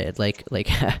inspired it?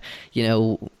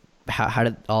 How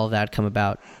did all of that come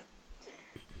about?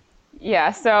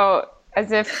 Yeah, so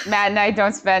as if Matt and I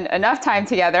don't spend enough time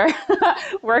together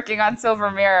working on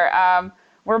Silver Mirror.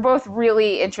 We're both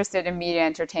really interested in media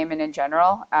entertainment in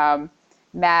general.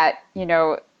 Matt,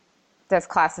 does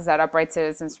classes at Upright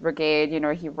Citizens Brigade.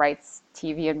 He writes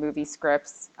TV and movie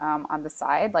scripts on the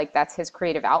side. Like, that's his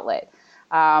creative outlet.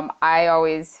 I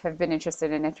always have been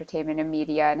interested in entertainment and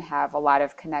media and have a lot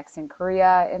of connects in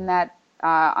Korea in that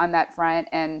on that front.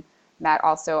 And Matt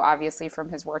also, obviously, from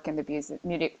his work in the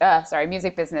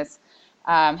music business,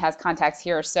 has contacts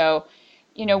here. So,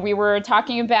 we were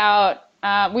talking about,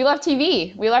 we love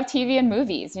TV. We love TV and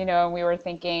movies, and we were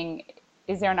thinking,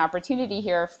 is there an opportunity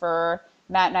here for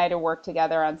Matt and I to work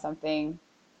together on something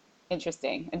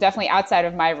interesting, and definitely outside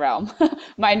of my realm,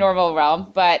 my normal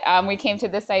realm. But we came to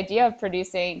this idea of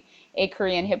producing a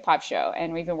Korean hip hop show,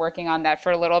 and we've been working on that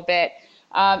for a little bit.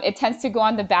 It tends to go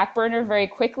on the back burner very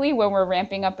quickly when we're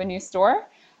ramping up a new store.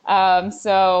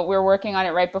 So we're working on it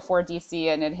right before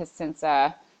DC, and it has since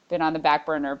been on the back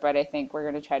burner, but I think we're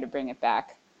going to try to bring it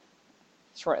back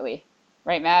shortly.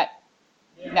 Right, Matt?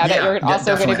 Now that you're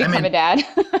also going to become a dad.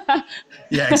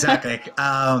 Yeah, exactly.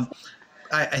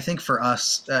 I think for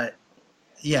us,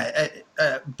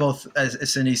 both,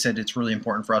 as Cindy said, it's really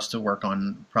important for us to work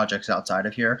on projects outside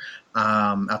of here,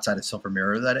 outside of Silver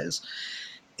Mirror, that is.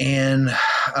 And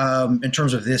in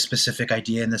terms of this specific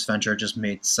idea and this venture, it just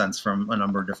made sense from a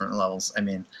number of different levels. I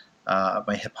mean,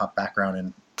 my hip hop background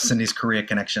and Cindy's Korea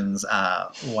connections,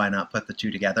 why not put the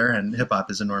two together? And hip hop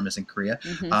is enormous in Korea.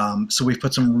 Mm-hmm. So we've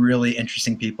put some really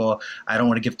interesting people. I don't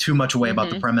want to give too much away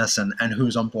about the premise and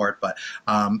who's on board, but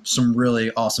some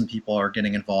really awesome people are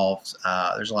getting involved.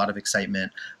 There's a lot of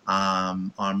excitement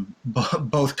on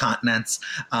both continents.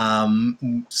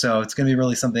 So it's going to be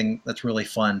really something that's really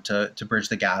fun to bridge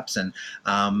the gaps. And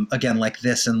again, like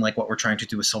this and like what we're trying to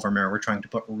do with Silver Mirror, we're trying to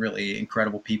put really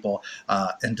incredible people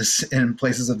in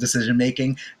places of decision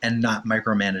making and not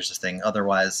micromanage this thing.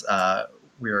 Otherwise,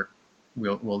 we'll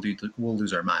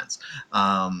lose our minds.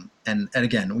 And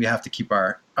again, we have to keep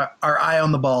our eye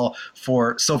on the ball.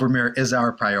 For Silver Mirror is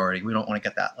our priority. We don't want to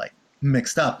get that like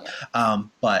mixed up.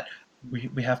 But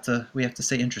we have to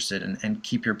stay interested and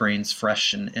keep your brains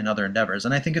fresh in other endeavors.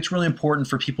 And I think it's really important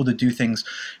for people to do things.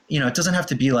 It doesn't have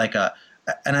to be like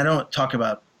and I don't talk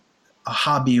about a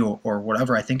hobby or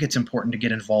whatever. I think it's important to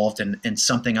get involved in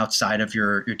something outside of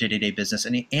your day-to-day business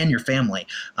and your family.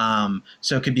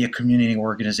 So it could be a community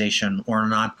organization or a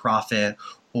nonprofit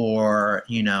or,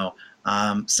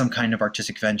 some kind of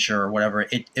artistic venture or whatever.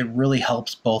 It really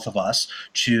helps both of us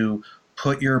to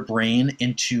put your brain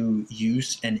into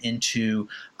use and into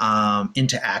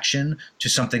action to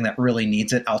something that really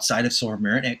needs it outside of Silver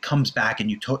Mirror, and it comes back and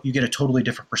you get a totally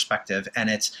different perspective, and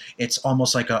it's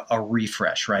almost like a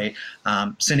refresh, right?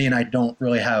 Cindy and I don't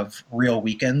really have real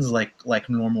weekends like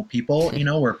normal people.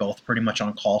 We're both pretty much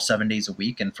on call 7 days a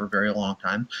week and for a very long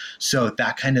time. So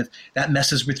that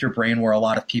messes with your brain, where a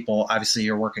lot of people, obviously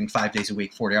you're working 5 days a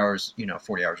week, 40 hours,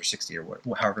 40 hours or 60 or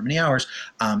however many hours.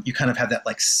 You kind of have that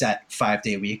like set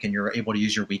 5-day week, and you're able to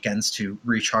use your weekends to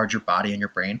recharge your body and your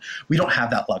brain. We don't have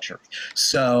that luxury.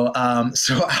 So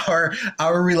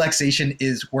our relaxation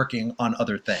is working on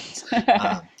other things.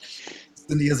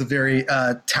 Cindy is a very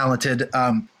talented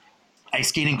ice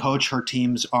skating coach. Her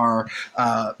teams are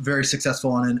very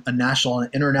successful on a national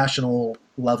and international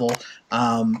level.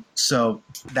 So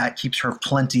that keeps her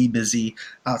plenty busy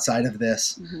outside of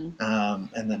this. Mm-hmm.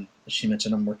 And then, as she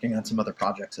mentioned, I'm working on some other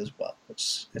projects as well,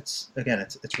 which it's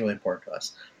really important to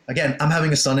us. Again, I'm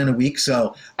having a son in a week,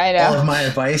 so all of my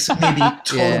advice may be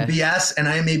total BS, and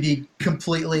I may be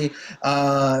completely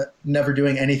never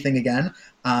doing anything again.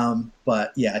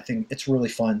 But yeah, I think it's really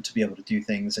fun to be able to do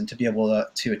things and to be able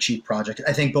to achieve projects.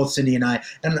 I think both Cindy and I,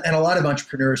 and a lot of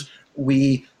entrepreneurs,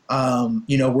 we're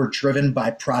driven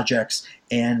by projects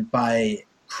and by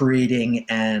creating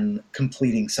and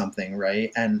completing something,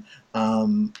 right? And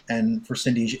for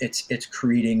Cindy, it's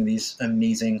creating these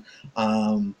amazing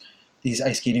these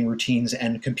ice skating routines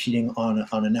and competing on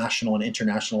a national and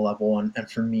international level.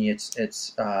 And for me, it's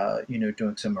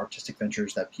doing some artistic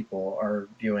ventures that people are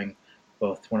viewing,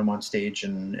 both when I'm on stage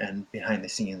and behind the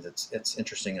scenes. It's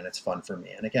interesting and it's fun for me.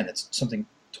 And again, it's something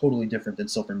totally different than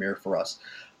Silver Mirror for us.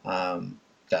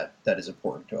 That is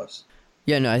important to us.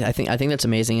 Yeah, no, I think that's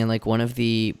amazing. And like one of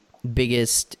the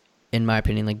biggest, in my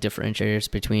opinion, like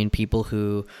differentiators between people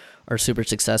who are super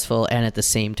successful and at the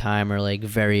same time are like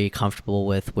very comfortable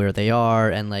with where they are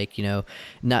and like,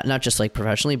 not just like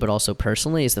professionally, but also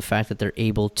personally, is the fact that they're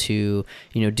able to,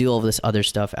 do all of this other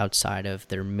stuff outside of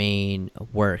their main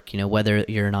work. Whether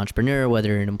you're an entrepreneur, whether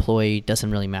you're an employee, doesn't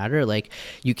really matter. Like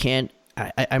you can't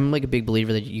I'm like a big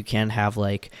believer that you can't have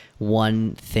like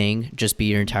one thing just be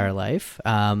your entire life.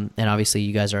 And obviously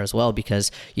you guys are as well,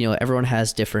 because, you know, everyone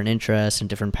has different interests and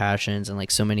different passions and like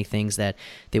so many things that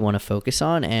they want to focus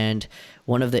on. And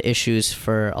one of the issues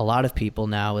for a lot of people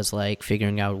now is like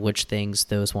figuring out which things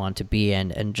those want to be.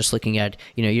 And just looking at,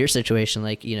 you know, your situation,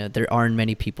 like, you know, there aren't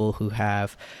many people who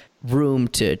have room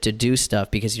to do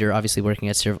stuff, because you're obviously working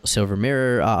at Silver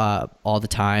Mirror all the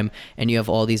time, and you have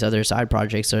all these other side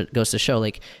projects. So it goes to show,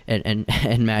 like, and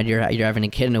Matt, you're having a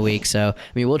kid in a week, so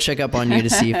I mean, we'll check up on you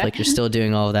to see if like you're still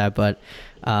doing all of that, but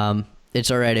it's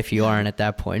all right if you aren't at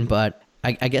that point. But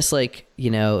I guess, like,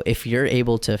 you know, if you're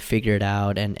able to figure it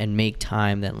out and make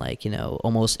time, then, like, you know,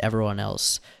 almost everyone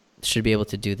else should be able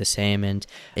to do the same. And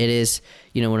it is,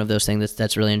 you know, one of those things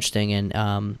that's really interesting.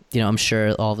 And you know, I'm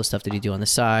sure all the stuff that you do on the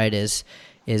side is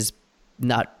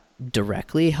not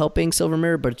directly helping Silver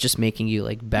Mirror, but just making you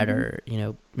like better, you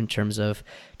know, in terms of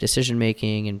decision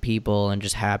making and people, and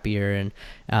just happier, and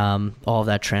all of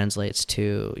that translates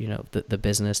to, you know, the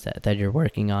business that you're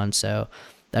working on. So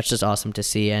that's just awesome to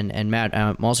see. And Matt,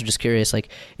 I'm also just curious, like,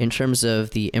 in terms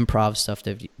of the improv stuff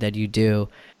that you do,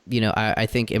 you know, I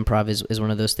think improv is one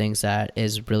of those things that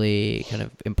is really kind of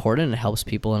important and helps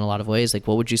people in a lot of ways. Like,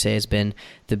 what would you say has been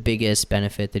the biggest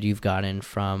benefit that you've gotten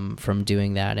from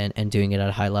doing that and doing it at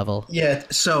a high level? Yeah,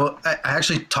 so I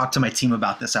actually talked to my team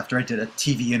about this after I did a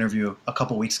TV interview a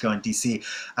couple weeks ago in DC.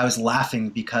 I was laughing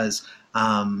because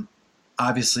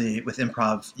obviously with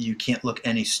improv, you can't look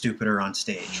any stupider on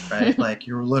stage, right? Like,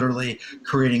 you're literally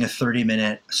creating a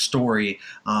 30-minute story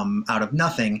out of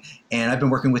nothing. And I've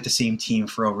been working with the same team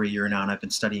for over a year now, and I've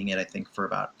been studying it, I think, for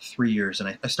about 3 years.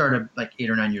 And I started like 8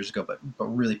 or 9 years ago, but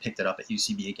really picked it up at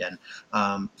UCB again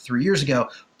 3 years ago.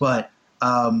 But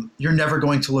you're never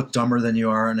going to look dumber than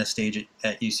you are on a stage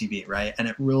at UCB, right? And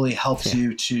it really helps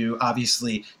you to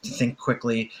obviously to think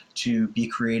quickly, to be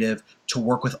creative, to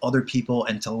work with other people,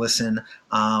 and to listen.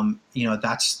 You know,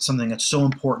 that's something that's so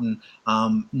important.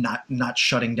 Not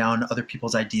shutting down other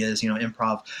people's ideas. You know,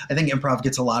 improv. I think improv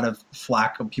gets a lot of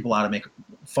flack. People out to make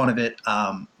fun of it.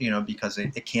 You know, because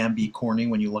it can be corny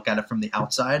when you look at it from the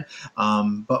outside.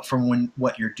 But from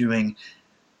what you're doing.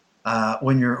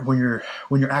 When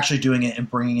you're actually doing it and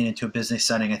bringing it into a business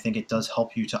setting, I think it does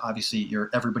help you to obviously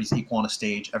everybody's equal on a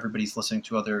stage, everybody's listening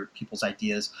to other people's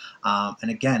ideas, and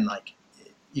again, like,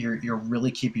 you're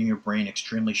really keeping your brain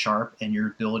extremely sharp, and your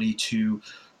ability to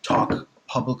talk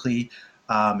publicly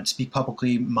and speak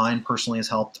publicly. Mine personally has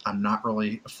helped. I'm not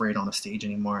really afraid on a stage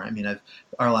anymore. I mean,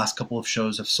 our last couple of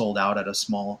shows have sold out at a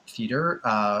small theater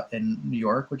in New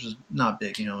York, which is not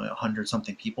big, you know, 100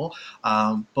 something people.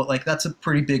 But like, that's a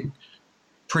pretty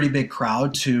big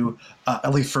crowd to,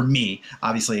 at least for me.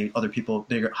 Obviously, other people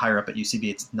higher up at UCB,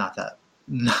 it's not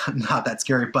that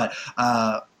scary. But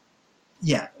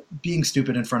yeah, being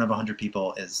stupid in front of 100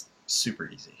 people is super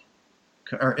easy.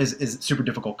 Or is super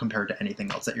difficult compared to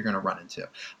anything else that you're going to run into,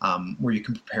 where you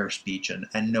can prepare a speech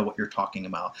and know what you're talking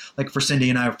about. Like for Cindy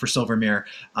and I, for Silver Mirror,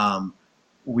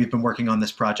 we've been working on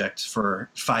this project for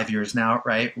 5 years now,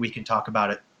 right? We can talk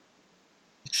about it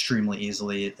extremely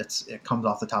easily. It comes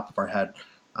off the top of our head.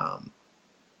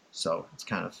 So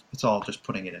it's all just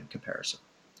putting it in comparison.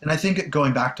 And I think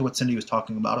going back to what Cindy was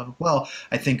talking about, well,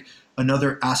 I think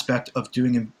another aspect of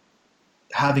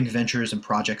having ventures and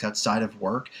projects outside of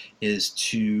work is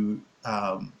to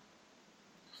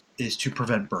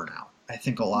prevent burnout. I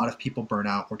think a lot of people burn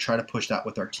out. We're trying to push that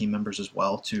with our team members as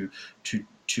well, to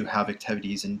have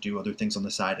activities and do other things on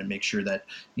the side, and make sure that,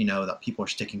 you know, that people are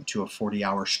sticking to a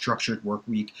 40-hour structured work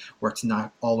week, where it's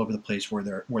not all over the place, where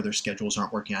their schedules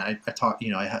aren't working out. I taught,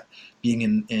 you know, being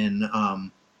in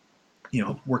you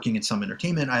know, working in some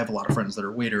entertainment, I have a lot of friends that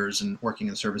are waiters and working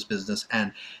in the service business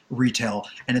and retail.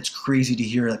 And it's crazy to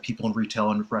hear that people in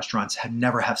retail and restaurants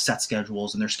never have set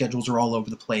schedules, and their schedules are all over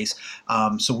the place.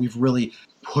 So we've really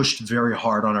pushed very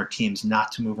hard on our teams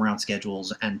not to move around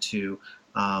schedules, and to,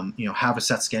 you know, have a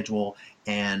set schedule,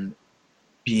 and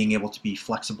being able to be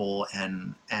flexible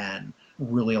and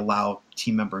really allow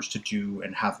team members to do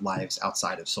and have lives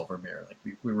outside of Silver Mirror. Like,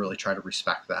 we really try to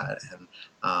respect that.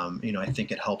 And, you know, I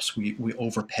think it helps. We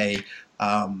overpay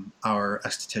our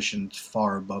estheticians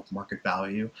far above market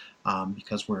value,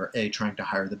 because we're A, trying to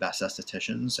hire the best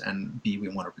estheticians, and B, we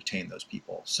want to retain those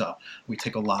people. So we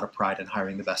take a lot of pride in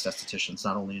hiring the best estheticians,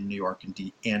 not only in New York and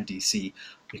DC,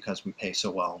 because we pay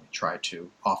so well, and we try to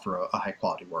offer a high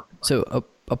quality work environment. So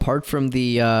apart from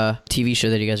the TV show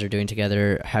that you guys are doing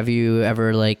together, have you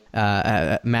ever, like,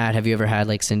 Matt, have you ever had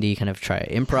like Cindy kind of try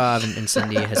improv, and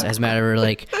Cindy, has Matt ever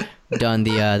like done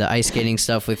the ice skating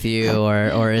stuff with you,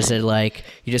 or is it like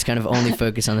you just kind of only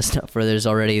focus on the stuff where there's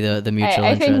already the mutual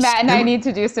I interest? think Matt and I need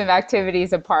to do some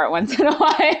activities apart once in a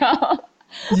while.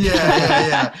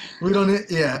 Yeah. We don't.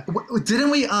 Yeah.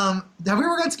 Didn't we? Have we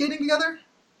ever gone skating together?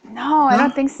 No, I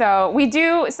don't think so. We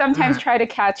do sometimes try to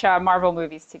catch Marvel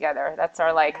movies together. That's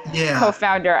our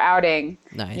co-founder outing,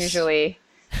 usually,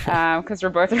 because we're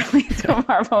both really into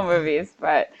Marvel movies.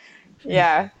 But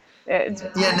yeah.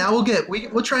 Now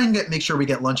we'll try and make sure we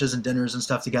get lunches and dinners and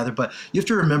stuff together. But you have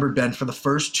to remember, Ben, for the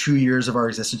first 2 years of our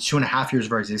existence, 2.5 years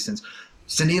of our existence,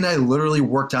 Cindy and I literally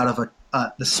worked out of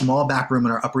the small back room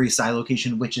in our Upper East Side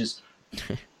location, which is,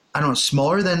 I don't know,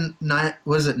 smaller than 9.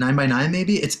 What is it? 9 by 9,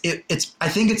 maybe.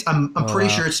 I'm pretty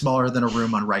sure it's smaller than a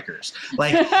room on Rikers.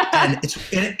 And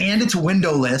it's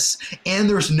windowless, and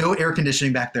there's no air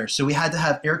conditioning back there. So we had to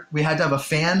have a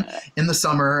fan in the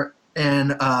summer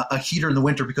and a heater in the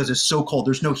winter because it's so cold.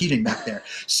 There's no heating back there.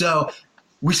 So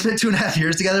we spent 2.5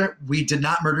 years together. We did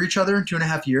not murder each other in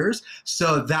 2.5 years.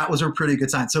 So that was a pretty good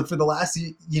sign. So for the last,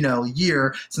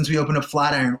 year since we opened up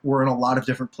Flatiron, we're in a lot of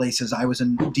different places. I was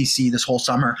in DC this whole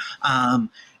summer. I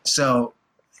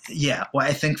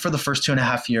think for the first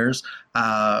 2.5 years,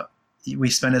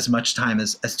 we spend as much time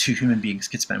as two human beings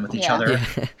could spend with each other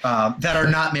that are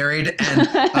not married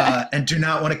and do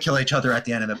not want to kill each other at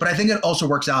the end of it. But I think it also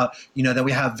works out, that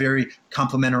we have very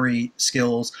complementary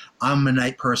skills. I'm a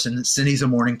night person. Cindy's a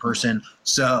morning person.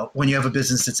 So when you have a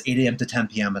business that's 8 a.m. to 10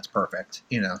 p.m., it's perfect,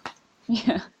 Yeah.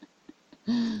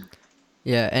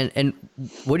 Yeah, and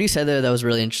what you said there that was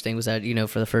really interesting was that,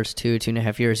 for the first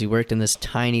 2.5 years, you worked in this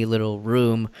tiny little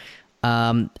room.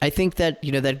 I think that,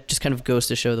 that just kind of goes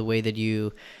to show the way that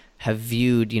you have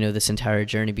viewed, this entire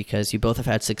journey, because you both have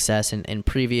had success in your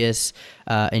previous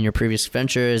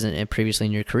ventures and previously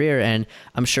in your career. And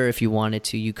I'm sure if you wanted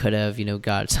to, you could have,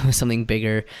 got something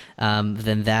bigger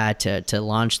than that to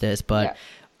launch this. But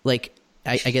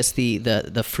I guess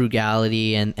the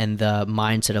frugality and the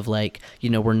mindset of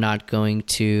we're not going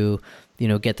to,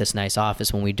 get this nice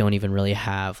office when we don't even really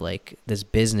have this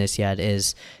business yet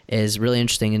is really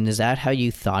interesting. And is that how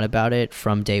you thought about it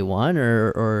from day one,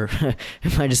 or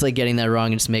am I just getting that wrong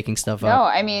and just making stuff up? No,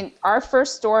 I mean, our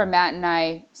first store, Matt and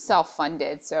I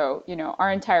self-funded. So,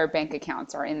 our entire bank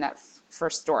accounts are in that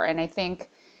first store. And I think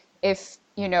if,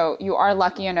 you are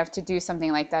lucky enough to do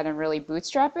something like that and really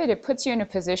bootstrap it, it puts you in a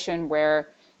position where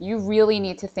you really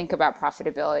need to think about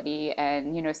profitability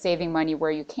and, saving money where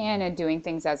you can and doing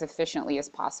things as efficiently as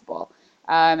possible.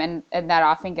 And that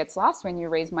often gets lost when you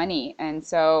raise money. And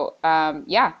so,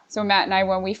 so Matt and I,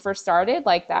 when we first started,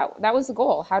 that was the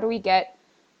goal. How do we get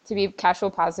to be cash flow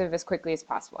positive as quickly as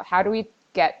possible? How do we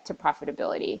get to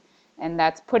profitability? And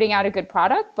that's putting out a good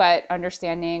product, but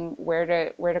understanding where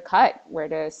to cut, where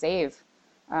to save.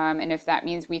 And if that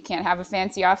means we can't have a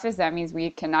fancy office, that means we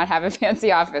cannot have a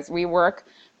fancy office. We work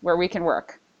where we can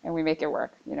work, and we make it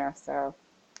work, so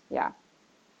yeah.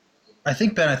 I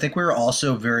think, Ben, we were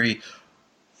also very,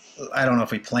 I don't know if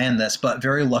we planned this, but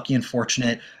very lucky and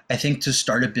fortunate. I think to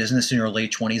start a business in your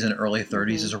late 20s and early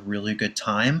 30s is a really good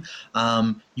time.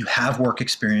 You have work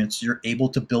experience. You're able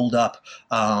to build up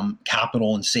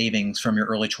capital and savings from your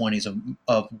early 20s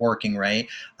of working, right?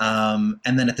 And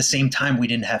then at the same time, we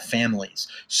didn't have families.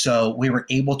 So we were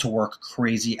able to work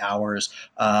crazy hours.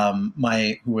 During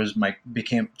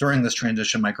this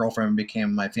transition, my girlfriend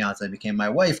became my fiance, became my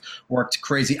wife, worked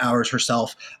crazy hours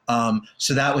herself.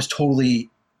 So that was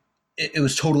it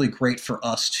was totally great for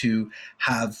us to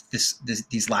have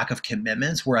these lack of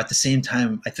commitments, where at the same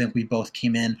time, I think we both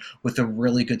came in with a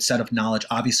really good set of knowledge.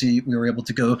 Obviously, we were able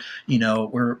to go,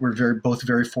 we're both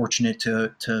very fortunate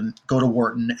to go to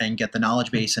Wharton and get the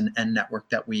knowledge base and network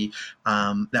that we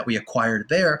acquired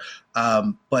there.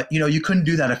 But, you couldn't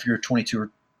do that if you're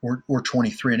 22 or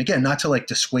 23. And again, not to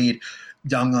dissuade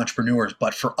young entrepreneurs,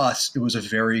 but for us, it was a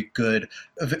very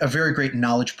great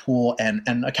knowledge pool and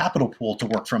a capital pool to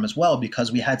work from as well,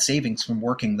 because we had savings from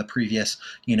working the previous,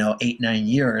 8-9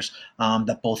 years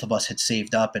that both of us had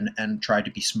saved up and tried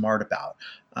to be smart about.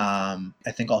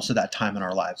 I think also that time in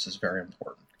our lives is very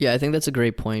important. Yeah, I think that's a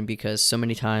great point, because so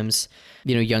many times,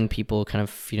 young people kind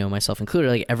of, myself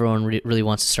included, everyone really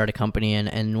wants to start a company.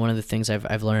 And one of the things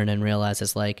I've learned and realized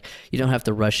is you don't have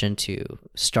to rush into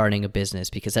starting a business,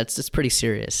 because that's pretty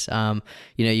serious.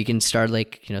 You can start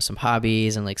some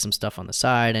hobbies and some stuff on the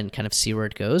side and kind of see where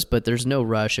it goes, but there's no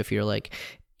rush if you're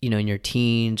in your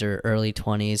teens or early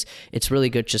 20s, it's really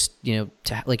good just, to,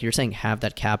 like you're saying, have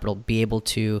that capital, be able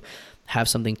to have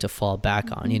something to fall back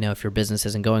on. If your business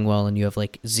isn't going well and you have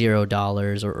like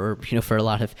 $0 or for a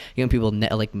lot of young people,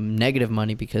 like negative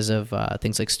money because of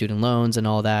things like student loans and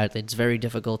all that, it's very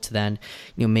difficult to then,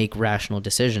 make rational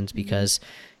decisions because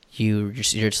you're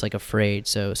just like afraid.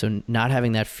 So not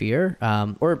having that fear,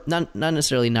 or not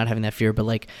necessarily not having that fear, but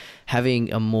like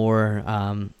having a more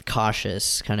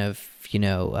cautious kind of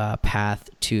path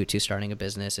to starting a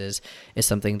business is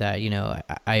something that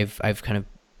I've kind of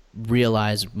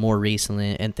realized more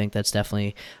recently, and think that's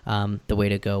definitely the way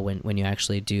to go when you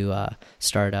actually do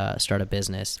start a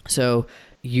business. So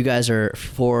you guys are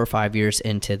 4 or 5 years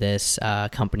into this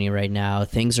company right now.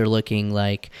 Things are looking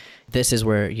like this is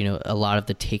where a lot of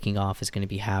the taking off is going to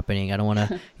be happening. I don't want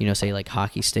to say like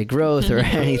hockey stick growth or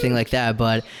anything like that,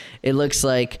 but it looks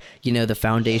like the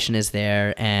foundation is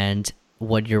there, and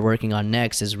what you're working on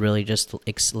next is really just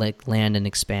like land and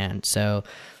expand. So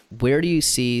where do you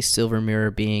see Silver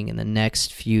Mirror being in the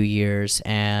next few years?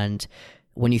 And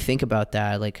when you think about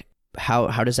that, like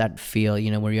how does that feel,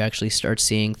 where you actually start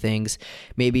seeing things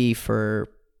maybe for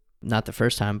not the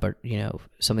first time, but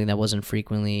something that wasn't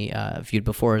frequently viewed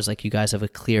before, is like you guys have a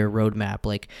clear roadmap.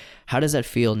 Like how does that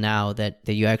feel now that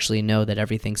you actually know that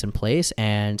everything's in place,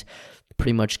 and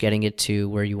pretty much getting it to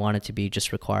where you want it to be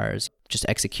just requires just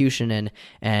execution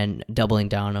and doubling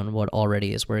down on what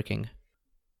already is working?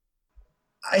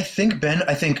 I think, Ben,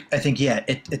 yeah,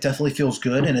 it definitely feels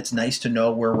good, and it's nice to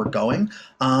know where we're going.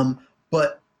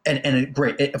 But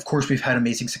great. Of course, we've had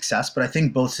amazing success, but I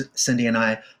think both Cindy and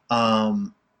I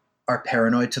are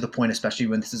paranoid to the point, especially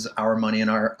when this is our money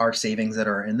and our savings that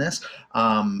are in this.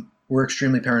 We're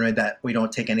extremely paranoid that we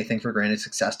don't take anything for granted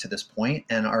success to this point.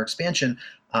 And our expansion,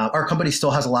 our company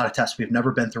still has a lot of tests. We've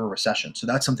never been through a recession. So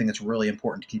that's something that's really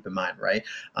important to keep in mind, right?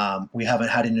 We haven't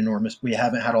had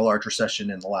a large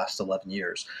recession in the last 11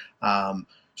 years.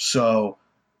 So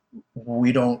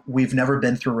we've never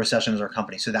been through a recession as our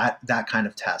company. So that kind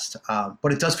of test.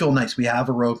 But it does feel nice. We have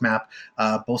a roadmap.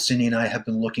 Both Cindy and I have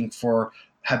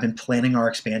been planning our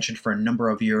expansion for a number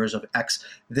of years of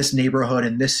this neighborhood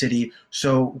and this city.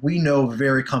 So we know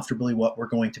very comfortably what we're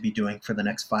going to be doing for the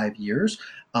next 5 years.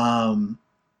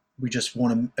 We just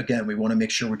want to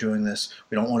make sure we're doing this.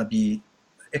 We don't want to be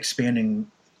expanding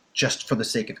just for the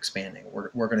sake of expanding.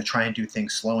 We're going to try and do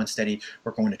things slow and steady.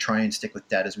 We're going to try and stick with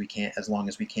debt as long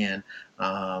as we can.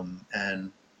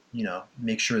 And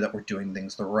make sure that we're doing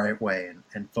things the right way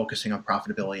and focusing on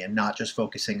profitability and not just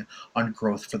focusing on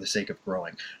growth for the sake of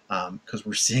growing. Because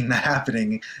we're seeing that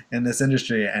happening in this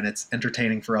industry, and it's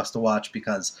entertaining for us to watch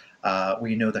because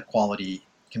we know that quality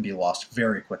can be lost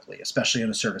very quickly, especially in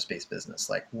a service-based business.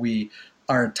 Like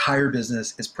our entire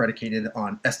business is predicated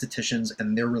on estheticians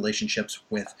and their relationships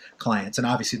with clients. And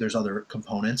obviously there's other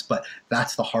components, but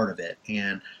that's the heart of it.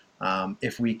 And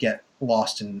if we get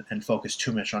lost and focus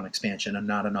too much on expansion and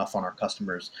not enough on our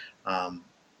customers,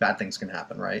 bad things can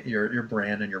happen, right? Your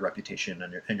brand and your reputation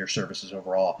and your services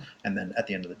overall, and then at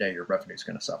the end of the day, your revenue is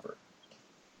going to suffer.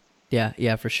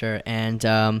 Yeah, for sure. And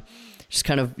just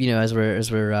kind of, as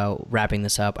we're wrapping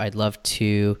this up, I'd love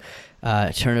to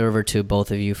turn it over to both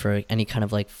of you for any kind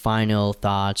of like final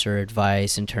thoughts or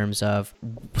advice in terms of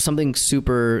something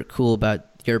super cool about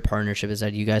your partnership is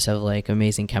that you guys have like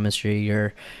amazing chemistry.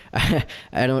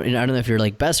 I don't know if you're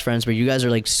like best friends, but you guys are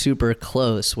like super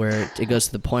close, where it goes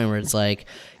to the point where it's like,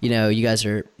 you guys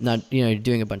are not, you're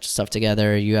doing a bunch of stuff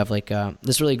together. You have like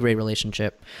this really great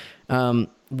relationship.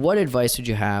 What advice would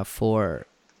you have for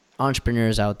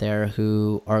entrepreneurs out there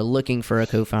who are looking for a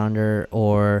co-founder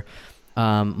or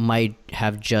might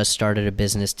have just started a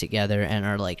business together and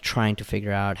are like trying to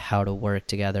figure out how to work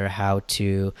together, how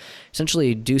to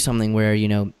essentially do something where,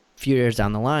 a few years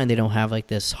down the line, they don't have like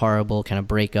this horrible kind of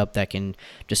breakup that can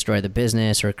destroy the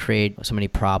business or create so many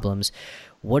problems?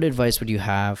 What advice would you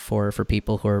have for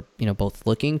people who are, both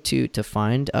looking to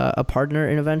find a partner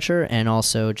in a venture and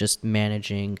also just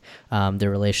managing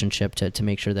their relationship to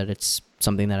make sure that it's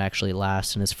something that actually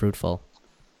lasts and is fruitful?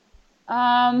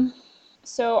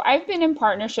 So I've been in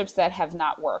partnerships that have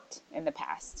not worked in the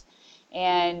past.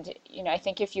 And, I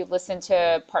think if you listen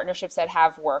to partnerships that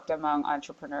have worked among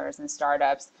entrepreneurs and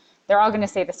startups, they're all going to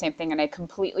say the same thing. And I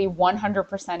completely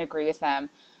 100% agree with them.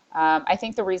 I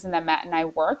think the reason that Matt and I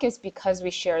work is because we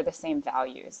share the same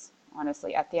values,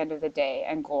 honestly, at the end of the day,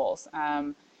 and goals.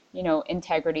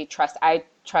 Integrity, trust. I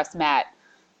trust Matt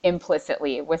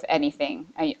implicitly with anything.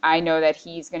 I know that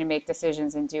he's going to make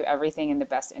decisions and do everything in the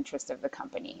best interest of the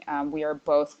company. We are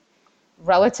both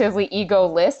relatively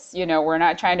egoless. We're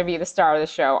not trying to be the star of the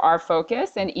show. Our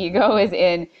focus and ego is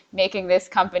in making this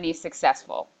company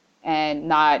successful. and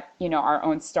not, our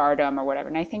own stardom or whatever.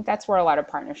 And I think that's where a lot of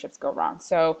partnerships go wrong.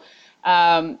 So,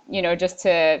 just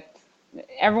to,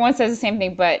 everyone says the same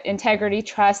thing, but integrity,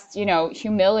 trust,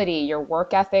 humility, your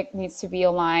work ethic needs to be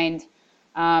aligned.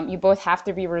 You both have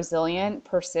to be resilient,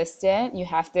 persistent. You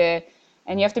have to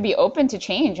be open to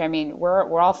change. I mean,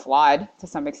 we're all flawed to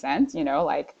some extent,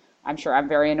 like I'm sure I'm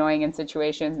very annoying in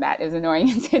situations. Matt is annoying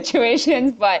in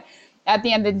situations, but at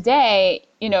the end of the day,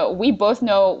 we both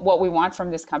know what we want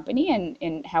from this company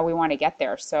and how we want to get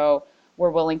there. So we're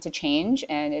willing to change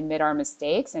and admit our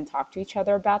mistakes and talk to each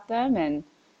other about them. And,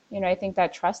 I think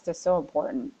that trust is so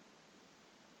important.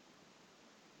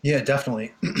 Yeah,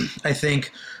 definitely. I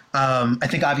think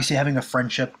obviously having a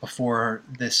friendship before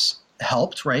this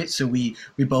helped, right? So we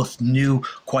both knew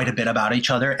quite a bit about each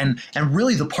other, and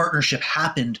really the partnership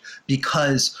happened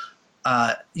because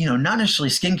not necessarily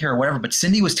skincare or whatever, but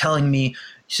Cindy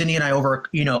and I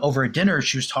over a dinner,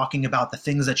 she was talking about the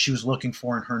things that she was looking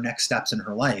for in her next steps in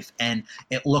her life. And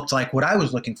it looked like what I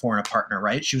was looking for in a partner,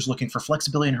 right? She was looking for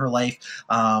flexibility in her life.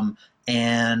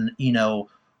 And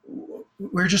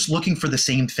we're just looking for the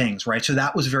same things, right? So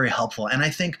that was very helpful. And I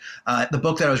think the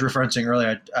book that I was referencing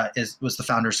earlier was The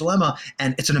Founder's Dilemma,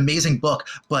 and it's an amazing book.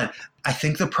 But I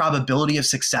think the probability of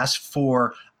success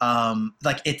for one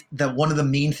of the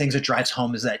main things that drives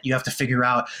home is that you have to figure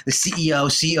out the CEO,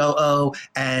 COO,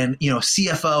 and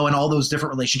CFO, and all those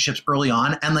different relationships early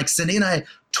on. And like Cindy and I,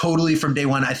 totally from day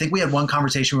one, I think we had one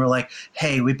conversation. We were like,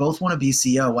 "Hey, we both want to be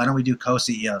CEO. Why don't we do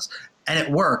co-CEOs?" And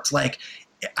it worked. Like,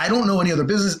 I don't know any other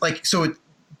business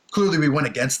clearly we went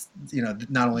against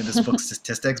not only this book's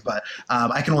statistics, but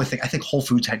I think Whole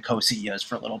Foods had co-CEOs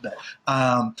for a little bit.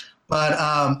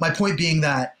 But my point being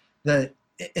that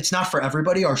it's not for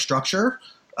everybody, our structure,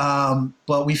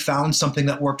 but we found something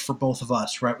that worked for both of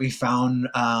us, right? We found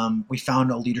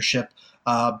a leadership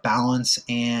balance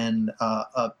and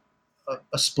a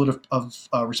split of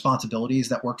responsibilities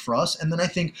that worked for us. And then I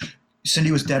think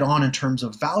Cindy was dead on in terms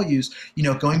of values.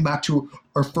 Going back to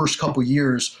our first couple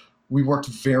years, we worked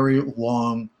very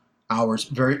long hours,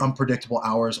 very unpredictable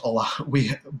hours.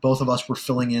 Both of us were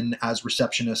filling in as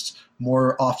receptionists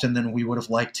more often than we would have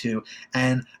liked to.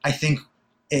 And I think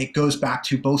it goes back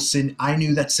to both I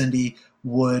knew that Cindy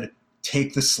would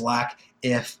take the slack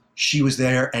if she was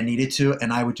there and needed to,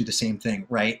 and I would do the same thing,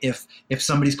 right? If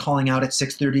somebody's calling out at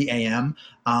 6:30 a.m.,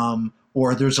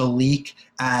 or there's a leak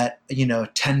at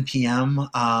 10 p.m.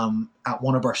 At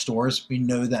one of our stores, we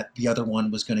know that the other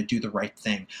one was going to do the right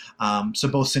thing. So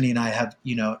both Cindy and I have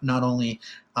not only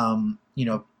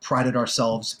prided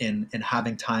ourselves in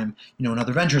having time in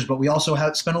other ventures, but we also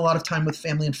have spent a lot of time with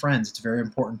family and friends. It's very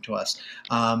important to us,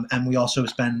 and we also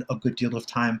spend a good deal of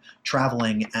time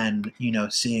traveling and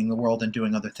seeing the world and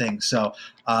doing other things. So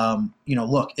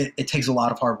look, it takes a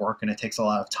lot of hard work and it takes a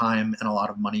lot of time and a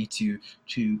lot of money to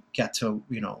get to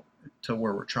to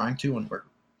where we're trying to and where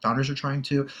founders are trying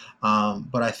to.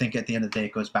 But I think at the end of the day,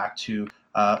 it goes back to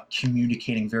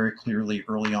communicating very clearly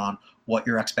early on what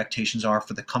your expectations are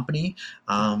for the company,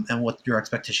 and what your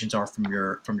expectations are from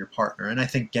your partner. And I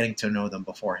think getting to know them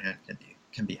beforehand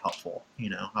can be helpful.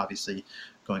 Obviously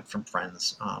going from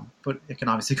friends, but it can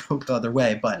obviously go the other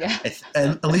way. But yeah.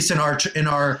 At least in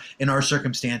our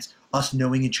circumstance, us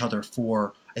knowing each other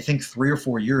for I think 3 or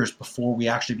 4 years before we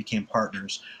actually became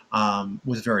partners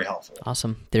was very helpful.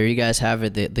 Awesome. There you guys have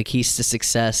it. The keys to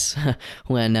success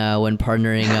when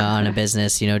partnering on a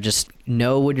business. Just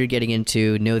know what you're getting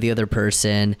into, know the other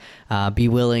person, be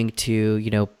willing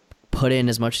to, put in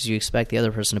as much as you expect the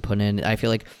other person to put in. I feel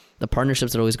like the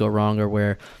partnerships that always go wrong are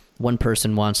where one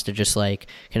person wants to just kind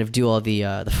of do all the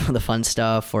fun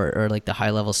stuff or the high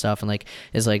level stuff, and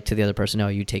is to the other person, no,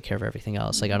 you take care of everything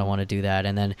else. I don't want to do that.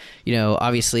 And then,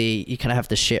 obviously you kind of have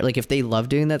to share, if they love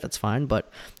doing that, that's fine, but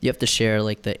you have to share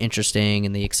the interesting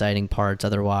and the exciting parts.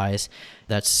 Otherwise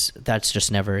that's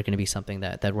just never going to be something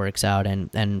that works out.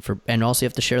 And also you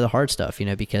have to share the hard stuff,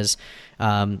 because,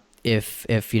 if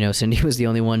Cindy was the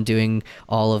only one doing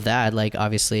all of that,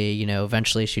 obviously,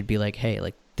 eventually she'd be like,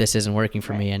 hey, this isn't working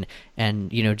for me, and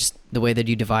just the way that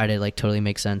you divide it totally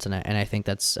makes sense, and I think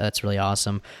that's really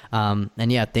awesome.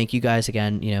 And yeah, thank you guys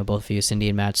again, both of you, Cindy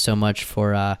and Matt, so much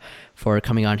for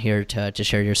coming on here to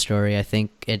share your story. I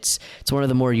think it's one of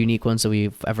the more unique ones that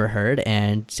we've ever heard,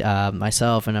 and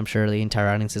myself and I'm sure the entire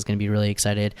audience is going to be really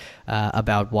excited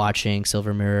about watching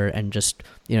Silver Mirror and just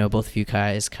both of you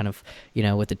guys kind of,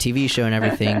 with the TV show and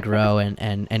everything grow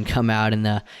and come out in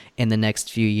the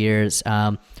next few years.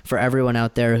 For everyone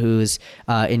out there who's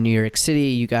in New York City,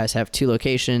 you guys have 2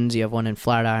 locations. You have one in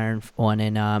Flatiron, one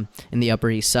in the Upper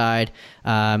East Side.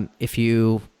 If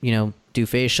you do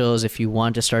facials, if you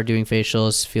want to start doing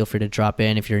facials, feel free to drop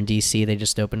in. If you're in DC, they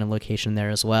just opened a location there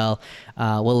as well.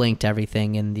 We'll link to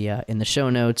everything in the show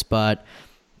notes. But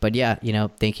yeah,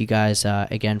 thank you guys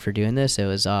again for doing this. It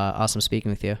was awesome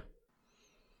speaking with you.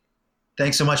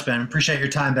 Thanks so much, Ben. Appreciate your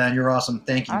time, Ben. You're awesome.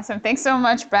 Thank you. Awesome. Thanks so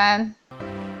much, Ben.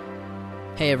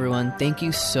 Hey everyone, thank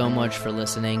you so much for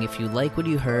listening. If you like what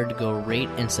you heard, go rate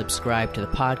and subscribe to the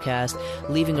podcast.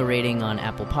 Leaving a rating on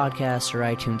Apple Podcasts or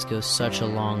iTunes goes such a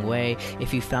long way.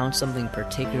 If you found something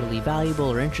particularly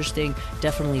valuable or interesting,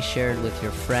 definitely share it with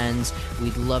your friends.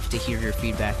 We'd love to hear your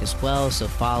feedback as well, so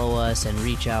follow us and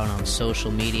reach out on social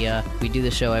media. We do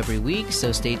the show every week,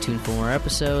 so stay tuned for more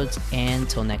episodes, and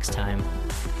until next time.